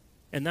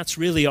 and that's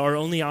really our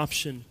only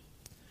option,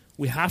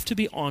 we have to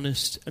be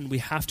honest and we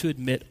have to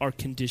admit our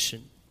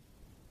condition.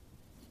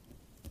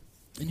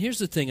 And here's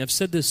the thing, I've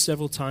said this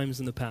several times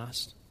in the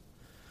past.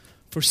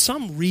 For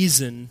some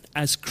reason,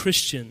 as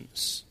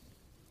Christians,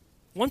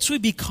 once we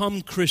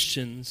become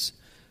Christians,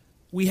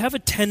 we have a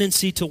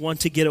tendency to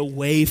want to get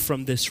away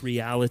from this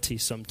reality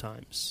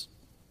sometimes.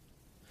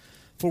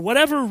 For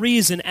whatever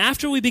reason,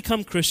 after we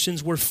become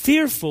Christians, we're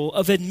fearful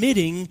of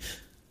admitting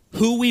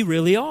who we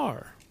really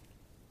are.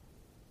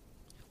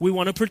 We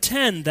want to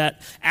pretend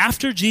that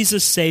after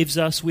Jesus saves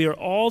us, we are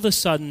all of a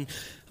sudden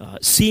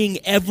seeing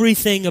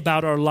everything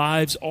about our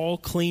lives all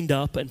cleaned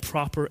up and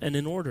proper and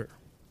in order.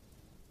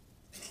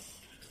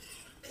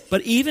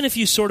 But even if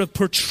you sort of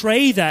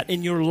portray that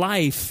in your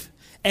life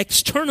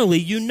externally,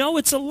 you know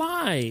it's a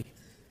lie.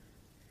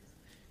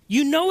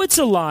 You know it's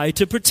a lie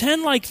to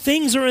pretend like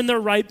things are in their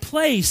right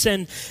place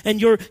and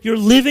you're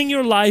living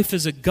your life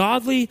as a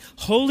godly,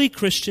 holy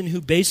Christian who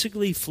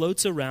basically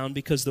floats around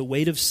because the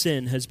weight of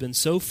sin has been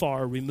so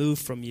far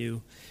removed from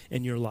you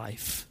in your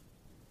life.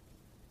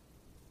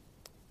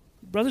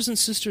 Brothers and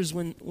sisters,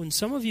 when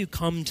some of you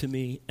come to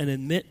me and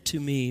admit to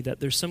me that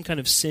there's some kind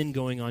of sin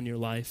going on in your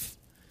life,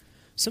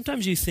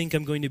 sometimes you think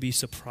I'm going to be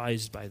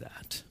surprised by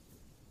that.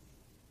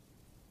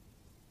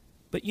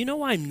 But you know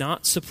why I'm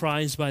not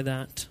surprised by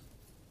that?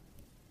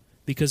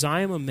 Because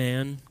I am a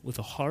man with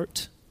a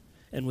heart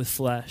and with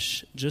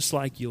flesh, just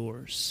like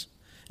yours.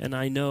 And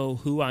I know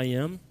who I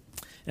am,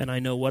 and I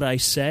know what I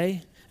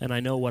say, and I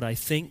know what I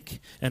think,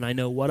 and I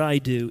know what I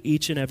do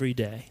each and every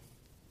day.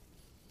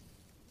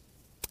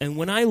 And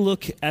when I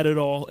look at it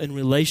all in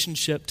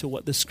relationship to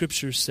what the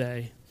Scriptures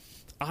say,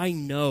 I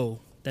know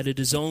that it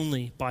is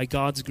only by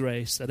God's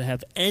grace that I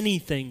have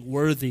anything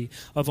worthy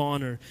of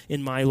honor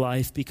in my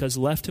life, because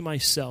left to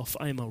myself,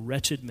 I am a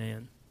wretched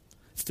man,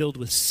 filled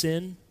with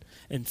sin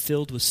and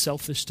filled with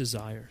selfish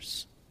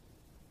desires.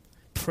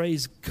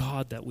 Praise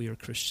God that we are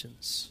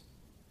Christians.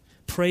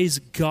 Praise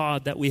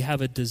God that we have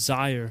a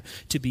desire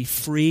to be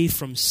free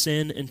from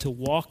sin and to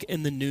walk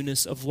in the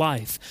newness of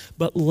life.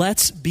 But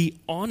let's be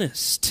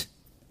honest.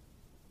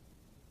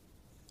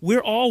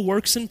 We're all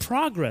works in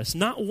progress.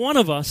 Not one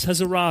of us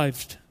has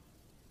arrived,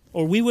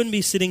 or we wouldn't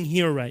be sitting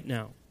here right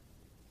now.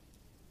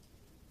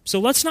 So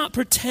let's not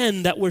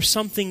pretend that we're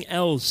something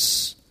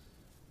else.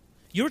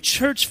 Your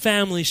church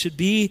family should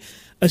be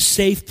a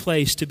safe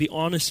place to be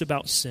honest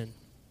about sin,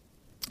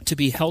 to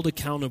be held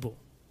accountable,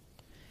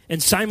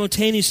 and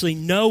simultaneously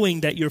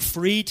knowing that you're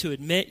free to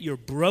admit your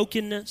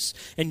brokenness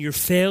and your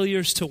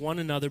failures to one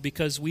another,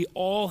 because we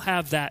all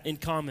have that in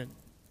common.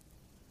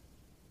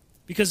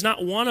 Because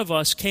not one of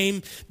us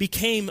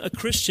became a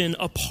Christian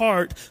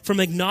apart from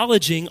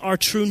acknowledging our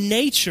true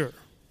nature.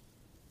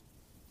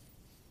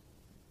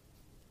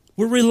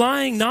 We're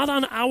relying not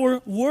on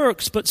our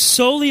works, but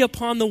solely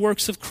upon the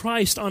works of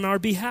Christ on our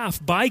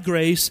behalf, by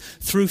grace,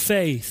 through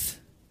faith.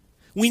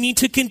 We need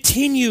to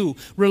continue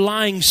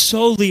relying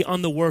solely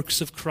on the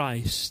works of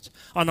Christ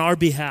on our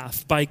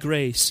behalf by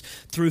grace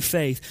through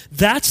faith.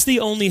 That's the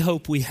only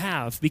hope we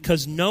have,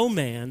 because no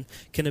man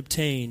can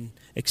obtain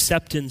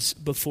acceptance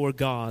before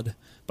God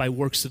by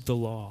works of the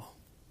law.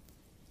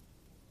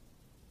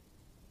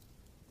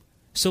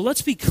 So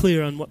let's be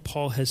clear on what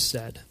Paul has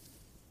said.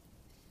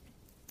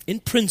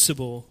 In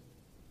principle,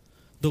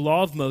 the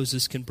law of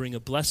Moses can bring a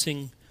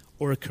blessing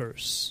or a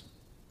curse.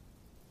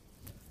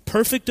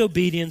 Perfect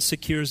obedience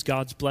secures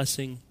God's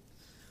blessing,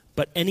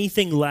 but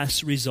anything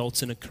less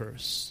results in a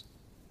curse.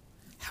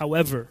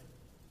 However,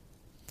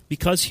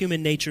 because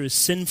human nature is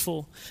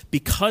sinful,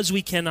 because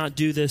we cannot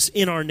do this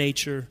in our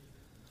nature,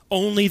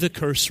 only the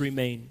curse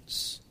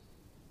remains.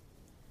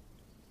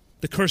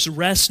 The curse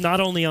rests not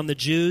only on the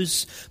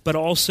Jews, but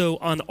also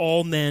on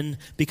all men,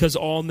 because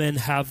all men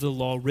have the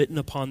law written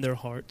upon their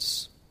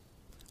hearts.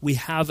 We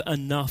have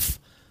enough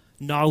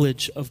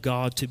knowledge of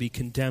God to be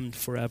condemned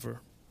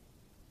forever.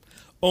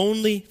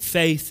 Only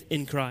faith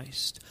in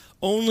Christ,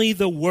 only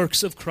the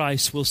works of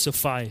Christ will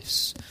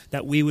suffice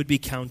that we would be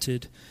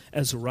counted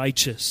as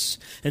righteous.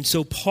 And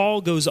so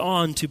Paul goes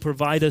on to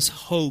provide us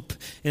hope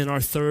in our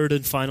third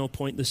and final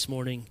point this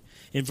morning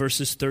in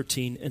verses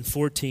 13 and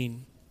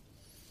 14.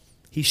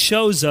 He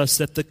shows us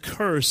that the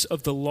curse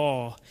of the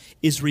law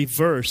is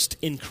reversed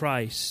in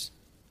Christ,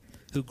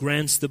 who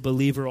grants the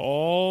believer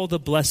all the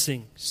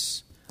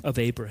blessings of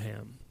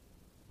Abraham.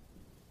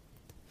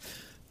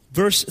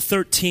 Verse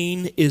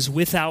 13 is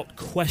without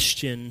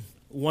question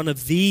one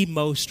of the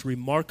most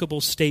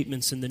remarkable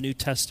statements in the New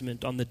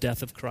Testament on the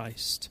death of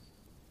Christ.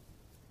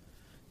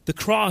 The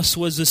cross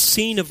was a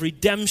scene of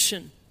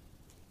redemption,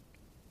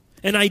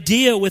 an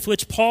idea with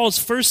which Paul's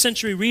first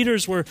century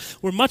readers were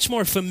much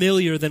more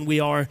familiar than we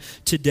are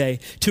today.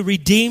 To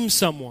redeem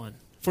someone,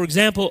 for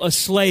example, a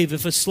slave.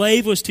 If a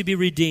slave was to be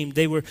redeemed,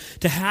 they were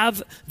to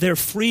have their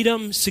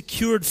freedom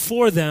secured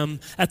for them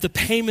at the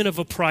payment of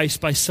a price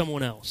by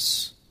someone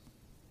else.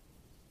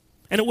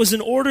 And it was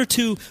in order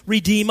to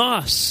redeem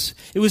us.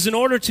 It was in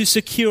order to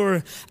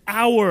secure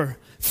our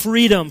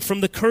freedom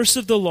from the curse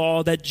of the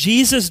law that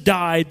Jesus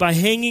died by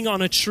hanging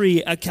on a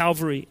tree at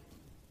Calvary.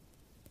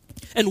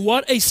 And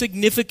what a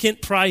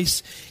significant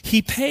price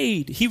he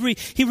paid.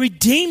 He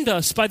redeemed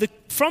us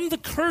from the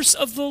curse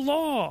of the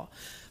law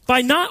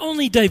by not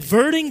only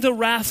diverting the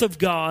wrath of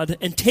God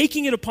and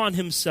taking it upon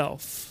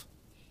himself,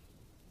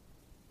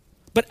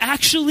 but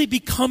actually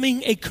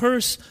becoming a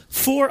curse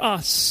for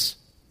us.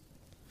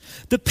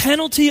 The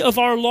penalty of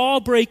our law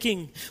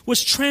breaking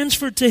was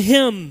transferred to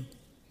him.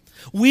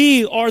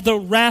 We are the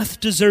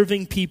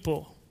wrath-deserving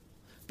people,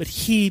 but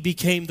he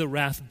became the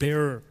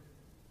wrath-bearer.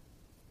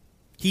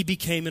 He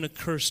became an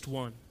accursed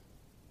one,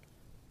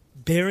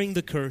 bearing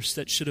the curse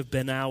that should have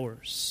been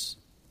ours.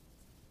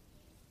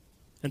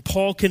 And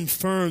Paul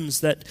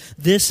confirms that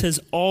this has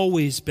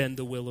always been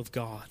the will of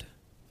God.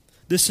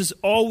 This has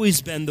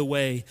always been the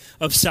way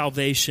of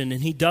salvation.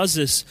 And he does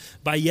this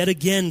by yet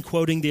again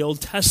quoting the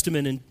Old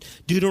Testament in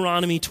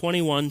Deuteronomy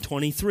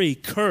 21:23.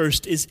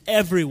 Cursed is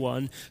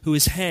everyone who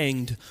is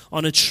hanged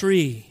on a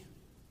tree.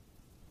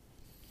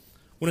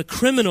 When a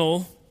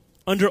criminal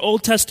under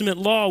Old Testament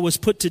law was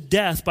put to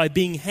death by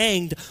being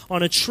hanged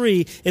on a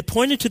tree, it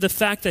pointed to the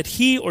fact that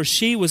he or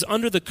she was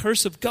under the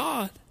curse of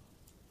God.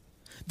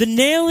 The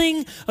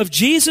nailing of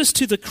Jesus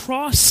to the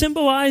cross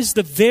symbolized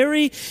the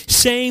very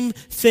same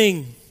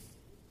thing.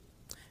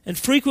 And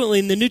frequently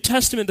in the New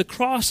Testament, the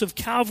cross of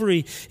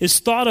Calvary is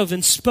thought of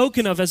and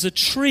spoken of as a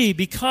tree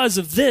because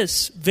of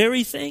this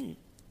very thing.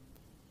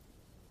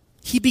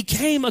 He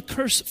became a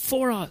curse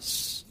for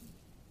us.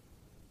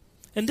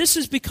 And this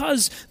is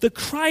because the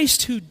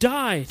Christ who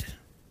died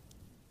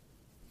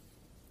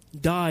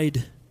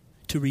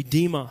to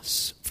redeem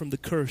us from the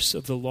curse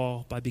of the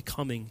law by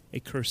becoming a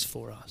curse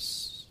for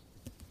us.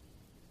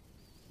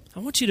 I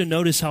want you to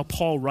notice how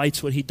Paul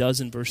writes what he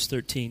does in verse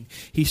 13.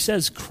 He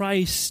says,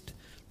 Christ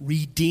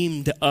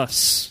redeemed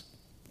us.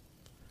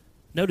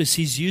 Notice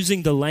he's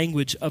using the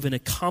language of an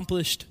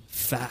accomplished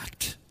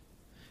fact.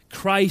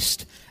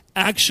 Christ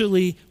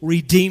actually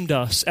redeemed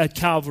us at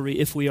Calvary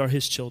if we are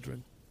his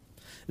children.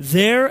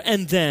 There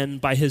and then,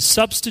 by his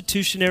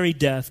substitutionary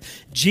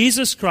death,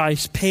 Jesus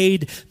Christ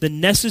paid the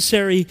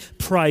necessary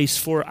price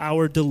for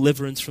our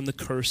deliverance from the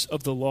curse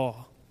of the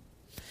law.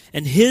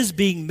 And his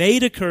being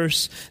made a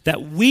curse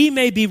that we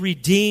may be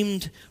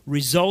redeemed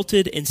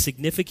resulted in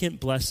significant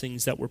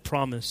blessings that were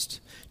promised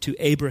to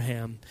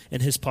Abraham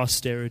and his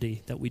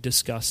posterity that we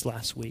discussed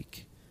last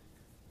week.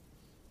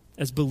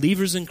 As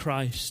believers in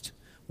Christ,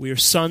 we are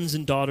sons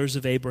and daughters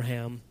of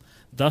Abraham,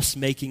 thus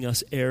making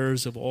us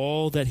heirs of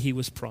all that he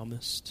was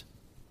promised.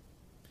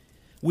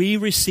 We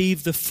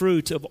receive the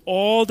fruit of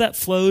all that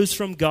flows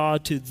from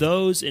God to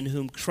those in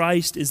whom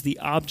Christ is the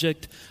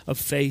object of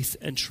faith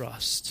and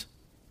trust.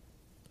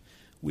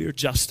 We are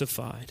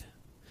justified.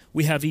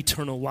 We have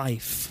eternal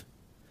life.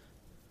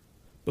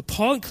 But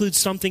Paul includes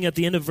something at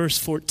the end of verse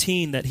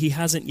 14 that he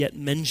hasn't yet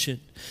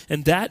mentioned,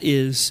 and that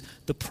is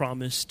the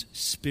promised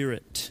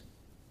Spirit.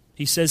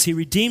 He says he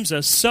redeems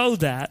us so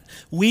that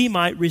we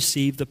might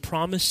receive the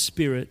promised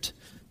Spirit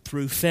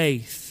through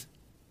faith.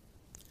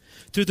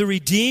 Through the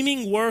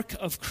redeeming work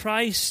of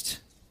Christ,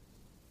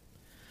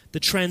 the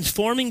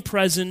transforming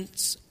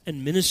presence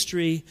and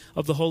ministry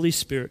of the Holy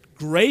Spirit,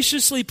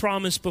 graciously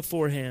promised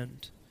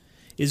beforehand,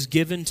 is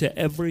given to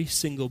every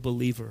single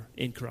believer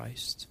in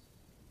Christ.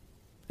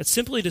 That's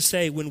simply to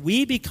say, when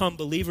we become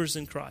believers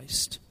in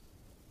Christ,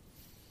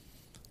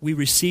 we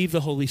receive the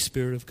Holy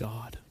Spirit of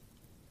God.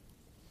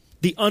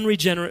 The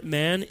unregenerate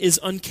man is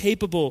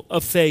incapable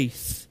of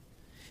faith.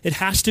 It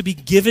has to be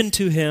given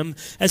to him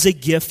as a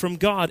gift from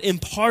God,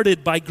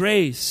 imparted by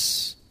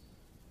grace.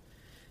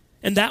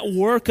 And that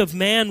work of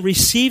man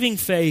receiving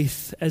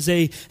faith as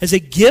a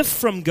gift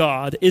from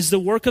God is the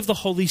work of the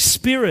Holy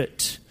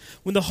Spirit.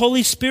 When the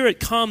Holy Spirit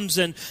comes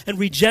and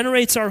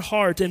regenerates our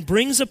heart and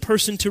brings a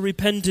person to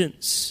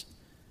repentance,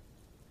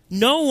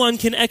 no one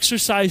can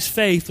exercise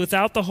faith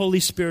without the Holy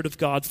Spirit of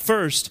God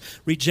first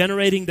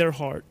regenerating their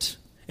heart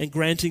and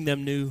granting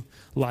them new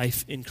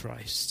life in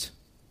Christ.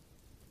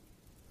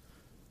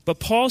 But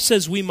Paul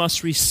says we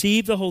must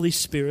receive the Holy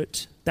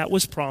Spirit that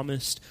was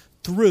promised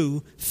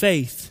through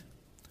faith.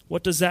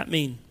 What does that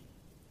mean?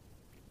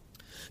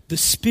 The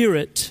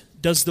Spirit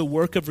does the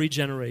work of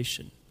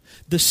regeneration.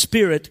 The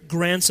Spirit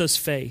grants us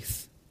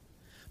faith.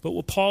 But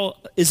what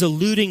Paul is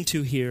alluding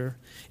to here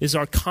is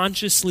our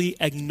consciously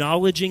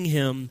acknowledging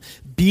Him,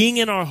 being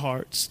in our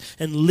hearts,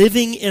 and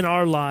living in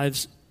our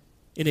lives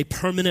in a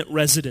permanent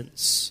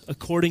residence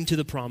according to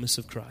the promise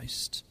of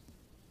Christ.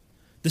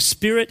 The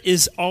Spirit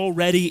is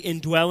already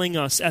indwelling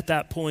us at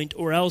that point,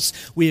 or else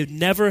we would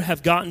never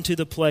have gotten to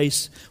the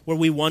place where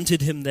we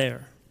wanted Him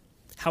there.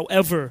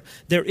 However,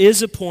 there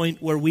is a point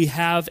where we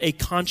have a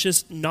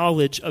conscious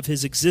knowledge of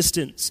His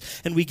existence,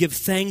 and we give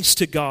thanks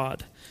to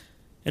God,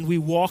 and we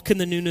walk in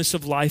the newness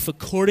of life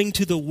according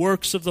to the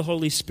works of the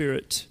Holy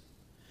Spirit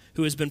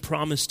who has been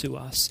promised to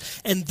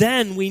us. And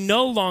then we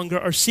no longer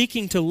are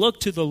seeking to look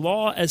to the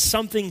law as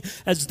something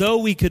as though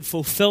we could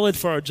fulfill it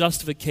for our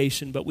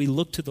justification, but we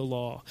look to the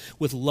law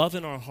with love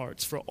in our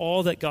hearts for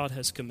all that God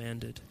has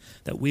commanded,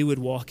 that we would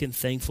walk in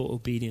thankful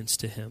obedience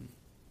to Him.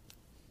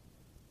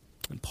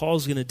 And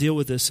Paul's going to deal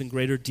with this in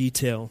greater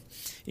detail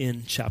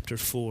in chapter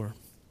 4.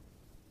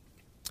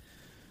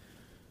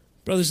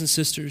 Brothers and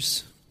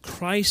sisters,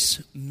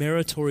 Christ's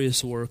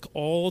meritorious work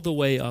all the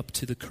way up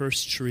to the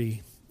cursed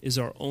tree is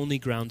our only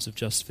grounds of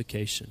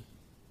justification.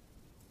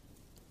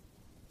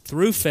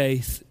 Through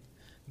faith,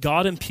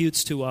 God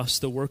imputes to us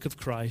the work of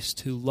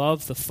Christ, who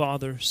loved the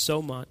Father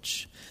so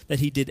much that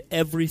He did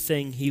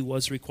everything He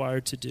was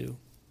required to do,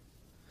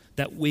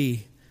 that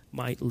we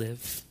might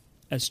live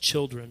as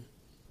children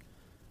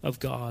of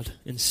God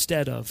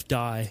instead of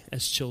die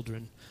as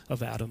children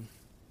of Adam.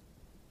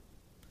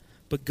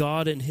 But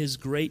God, in His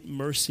great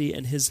mercy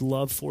and His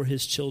love for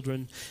His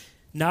children,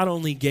 not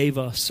only gave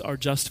us our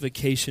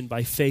justification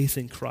by faith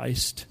in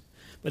Christ,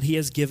 but He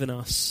has given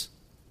us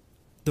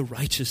the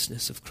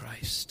righteousness of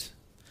Christ,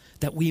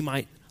 that we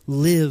might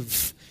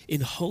live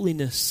in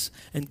holiness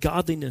and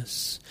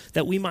godliness,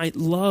 that we might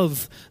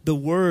love the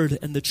Word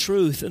and the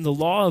truth and the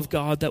law of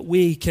God, that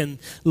we can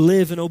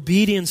live in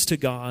obedience to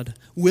God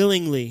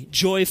willingly,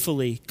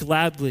 joyfully,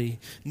 gladly,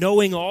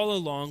 knowing all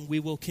along we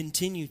will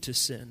continue to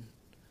sin.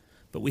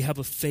 But we have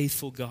a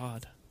faithful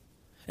God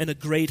and a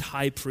great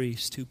high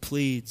priest who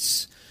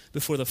pleads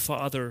before the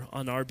Father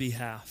on our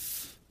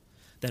behalf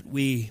that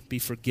we be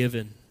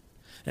forgiven.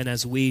 And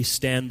as we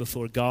stand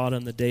before God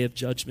on the day of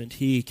judgment,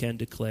 He can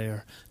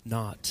declare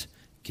not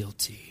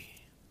guilty.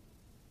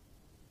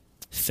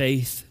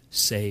 Faith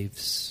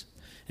saves,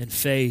 and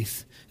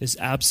faith is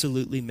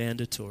absolutely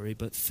mandatory,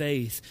 but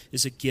faith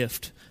is a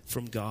gift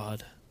from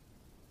God.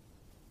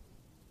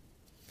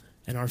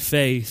 And our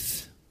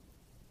faith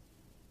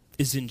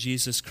is in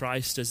Jesus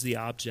Christ as the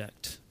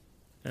object,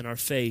 and our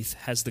faith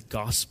has the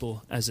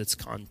gospel as its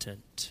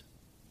content.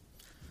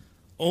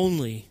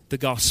 Only the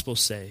gospel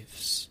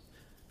saves.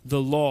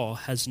 The law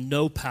has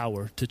no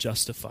power to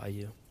justify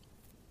you.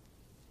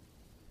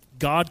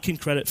 God can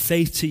credit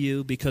faith to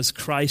you because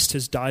Christ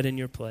has died in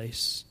your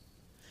place,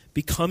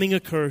 becoming a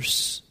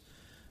curse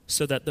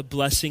so that the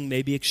blessing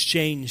may be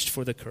exchanged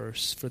for the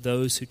curse for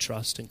those who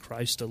trust in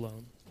Christ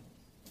alone.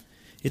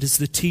 It is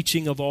the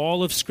teaching of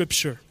all of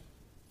Scripture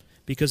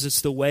because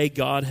it's the way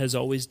God has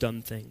always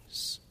done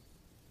things.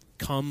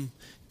 Come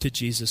to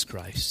Jesus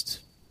Christ.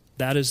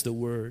 That is the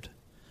word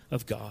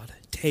of God.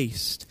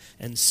 Taste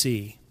and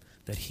see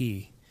that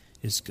He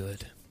is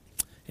good.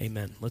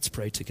 Amen. Let's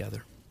pray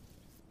together.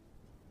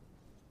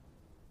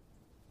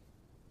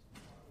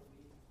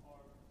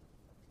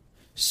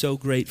 So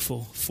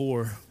grateful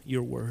for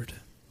your word.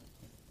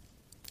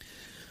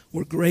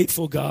 We're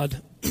grateful,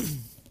 God,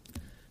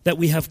 that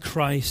we have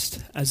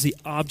Christ as the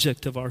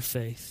object of our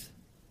faith,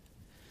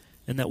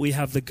 and that we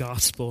have the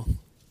gospel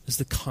as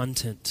the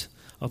content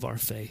of our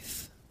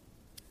faith.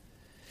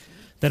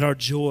 That our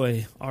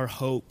joy, our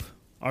hope,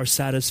 our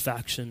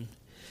satisfaction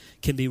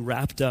can be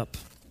wrapped up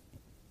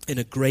in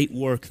a great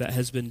work that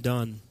has been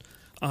done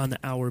on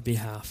our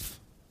behalf.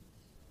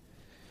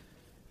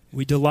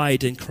 We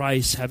delight in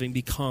Christ having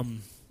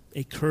become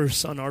a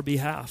curse on our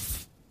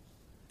behalf,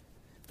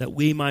 that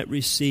we might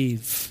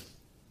receive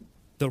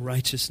the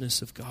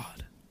righteousness of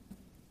God.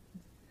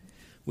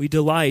 We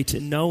delight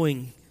in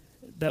knowing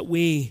that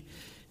we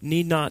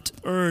need not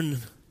earn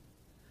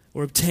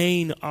or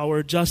obtain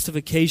our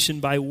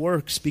justification by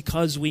works,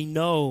 because we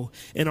know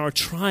in our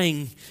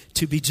trying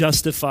to be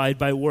justified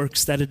by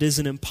works that it is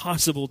an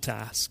impossible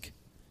task.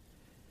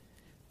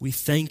 We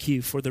thank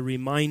you for the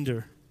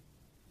reminder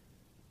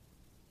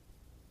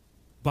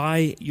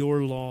by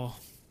your law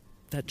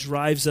that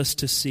drives us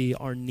to see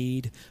our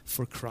need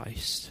for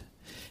Christ.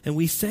 And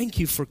we thank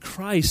you for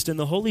Christ and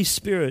the Holy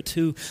Spirit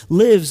who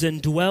lives and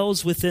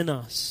dwells within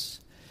us,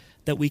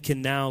 that we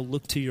can now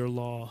look to your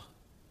law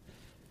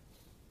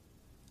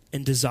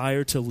and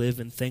desire to live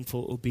in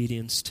thankful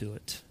obedience to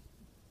it.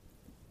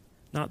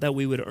 Not that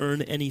we would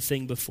earn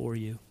anything before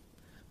you,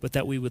 but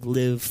that we would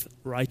live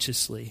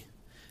righteously,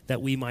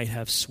 that we might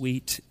have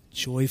sweet,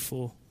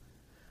 joyful,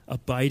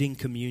 abiding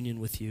communion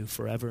with you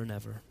forever and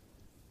ever.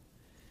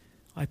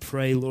 I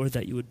pray, Lord,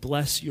 that you would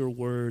bless your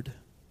word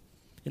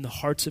in the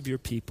hearts of your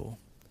people,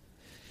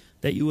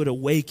 that you would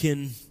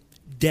awaken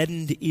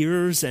deadened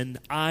ears and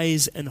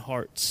eyes and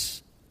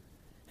hearts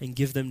and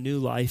give them new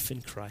life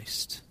in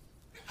Christ.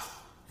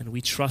 And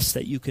we trust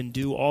that you can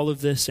do all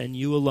of this, and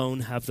you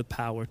alone have the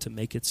power to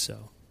make it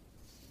so.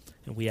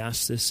 And we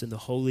ask this in the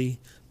holy,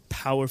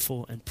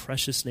 powerful, and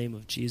precious name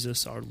of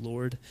Jesus, our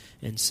Lord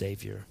and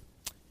Savior.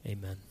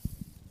 Amen.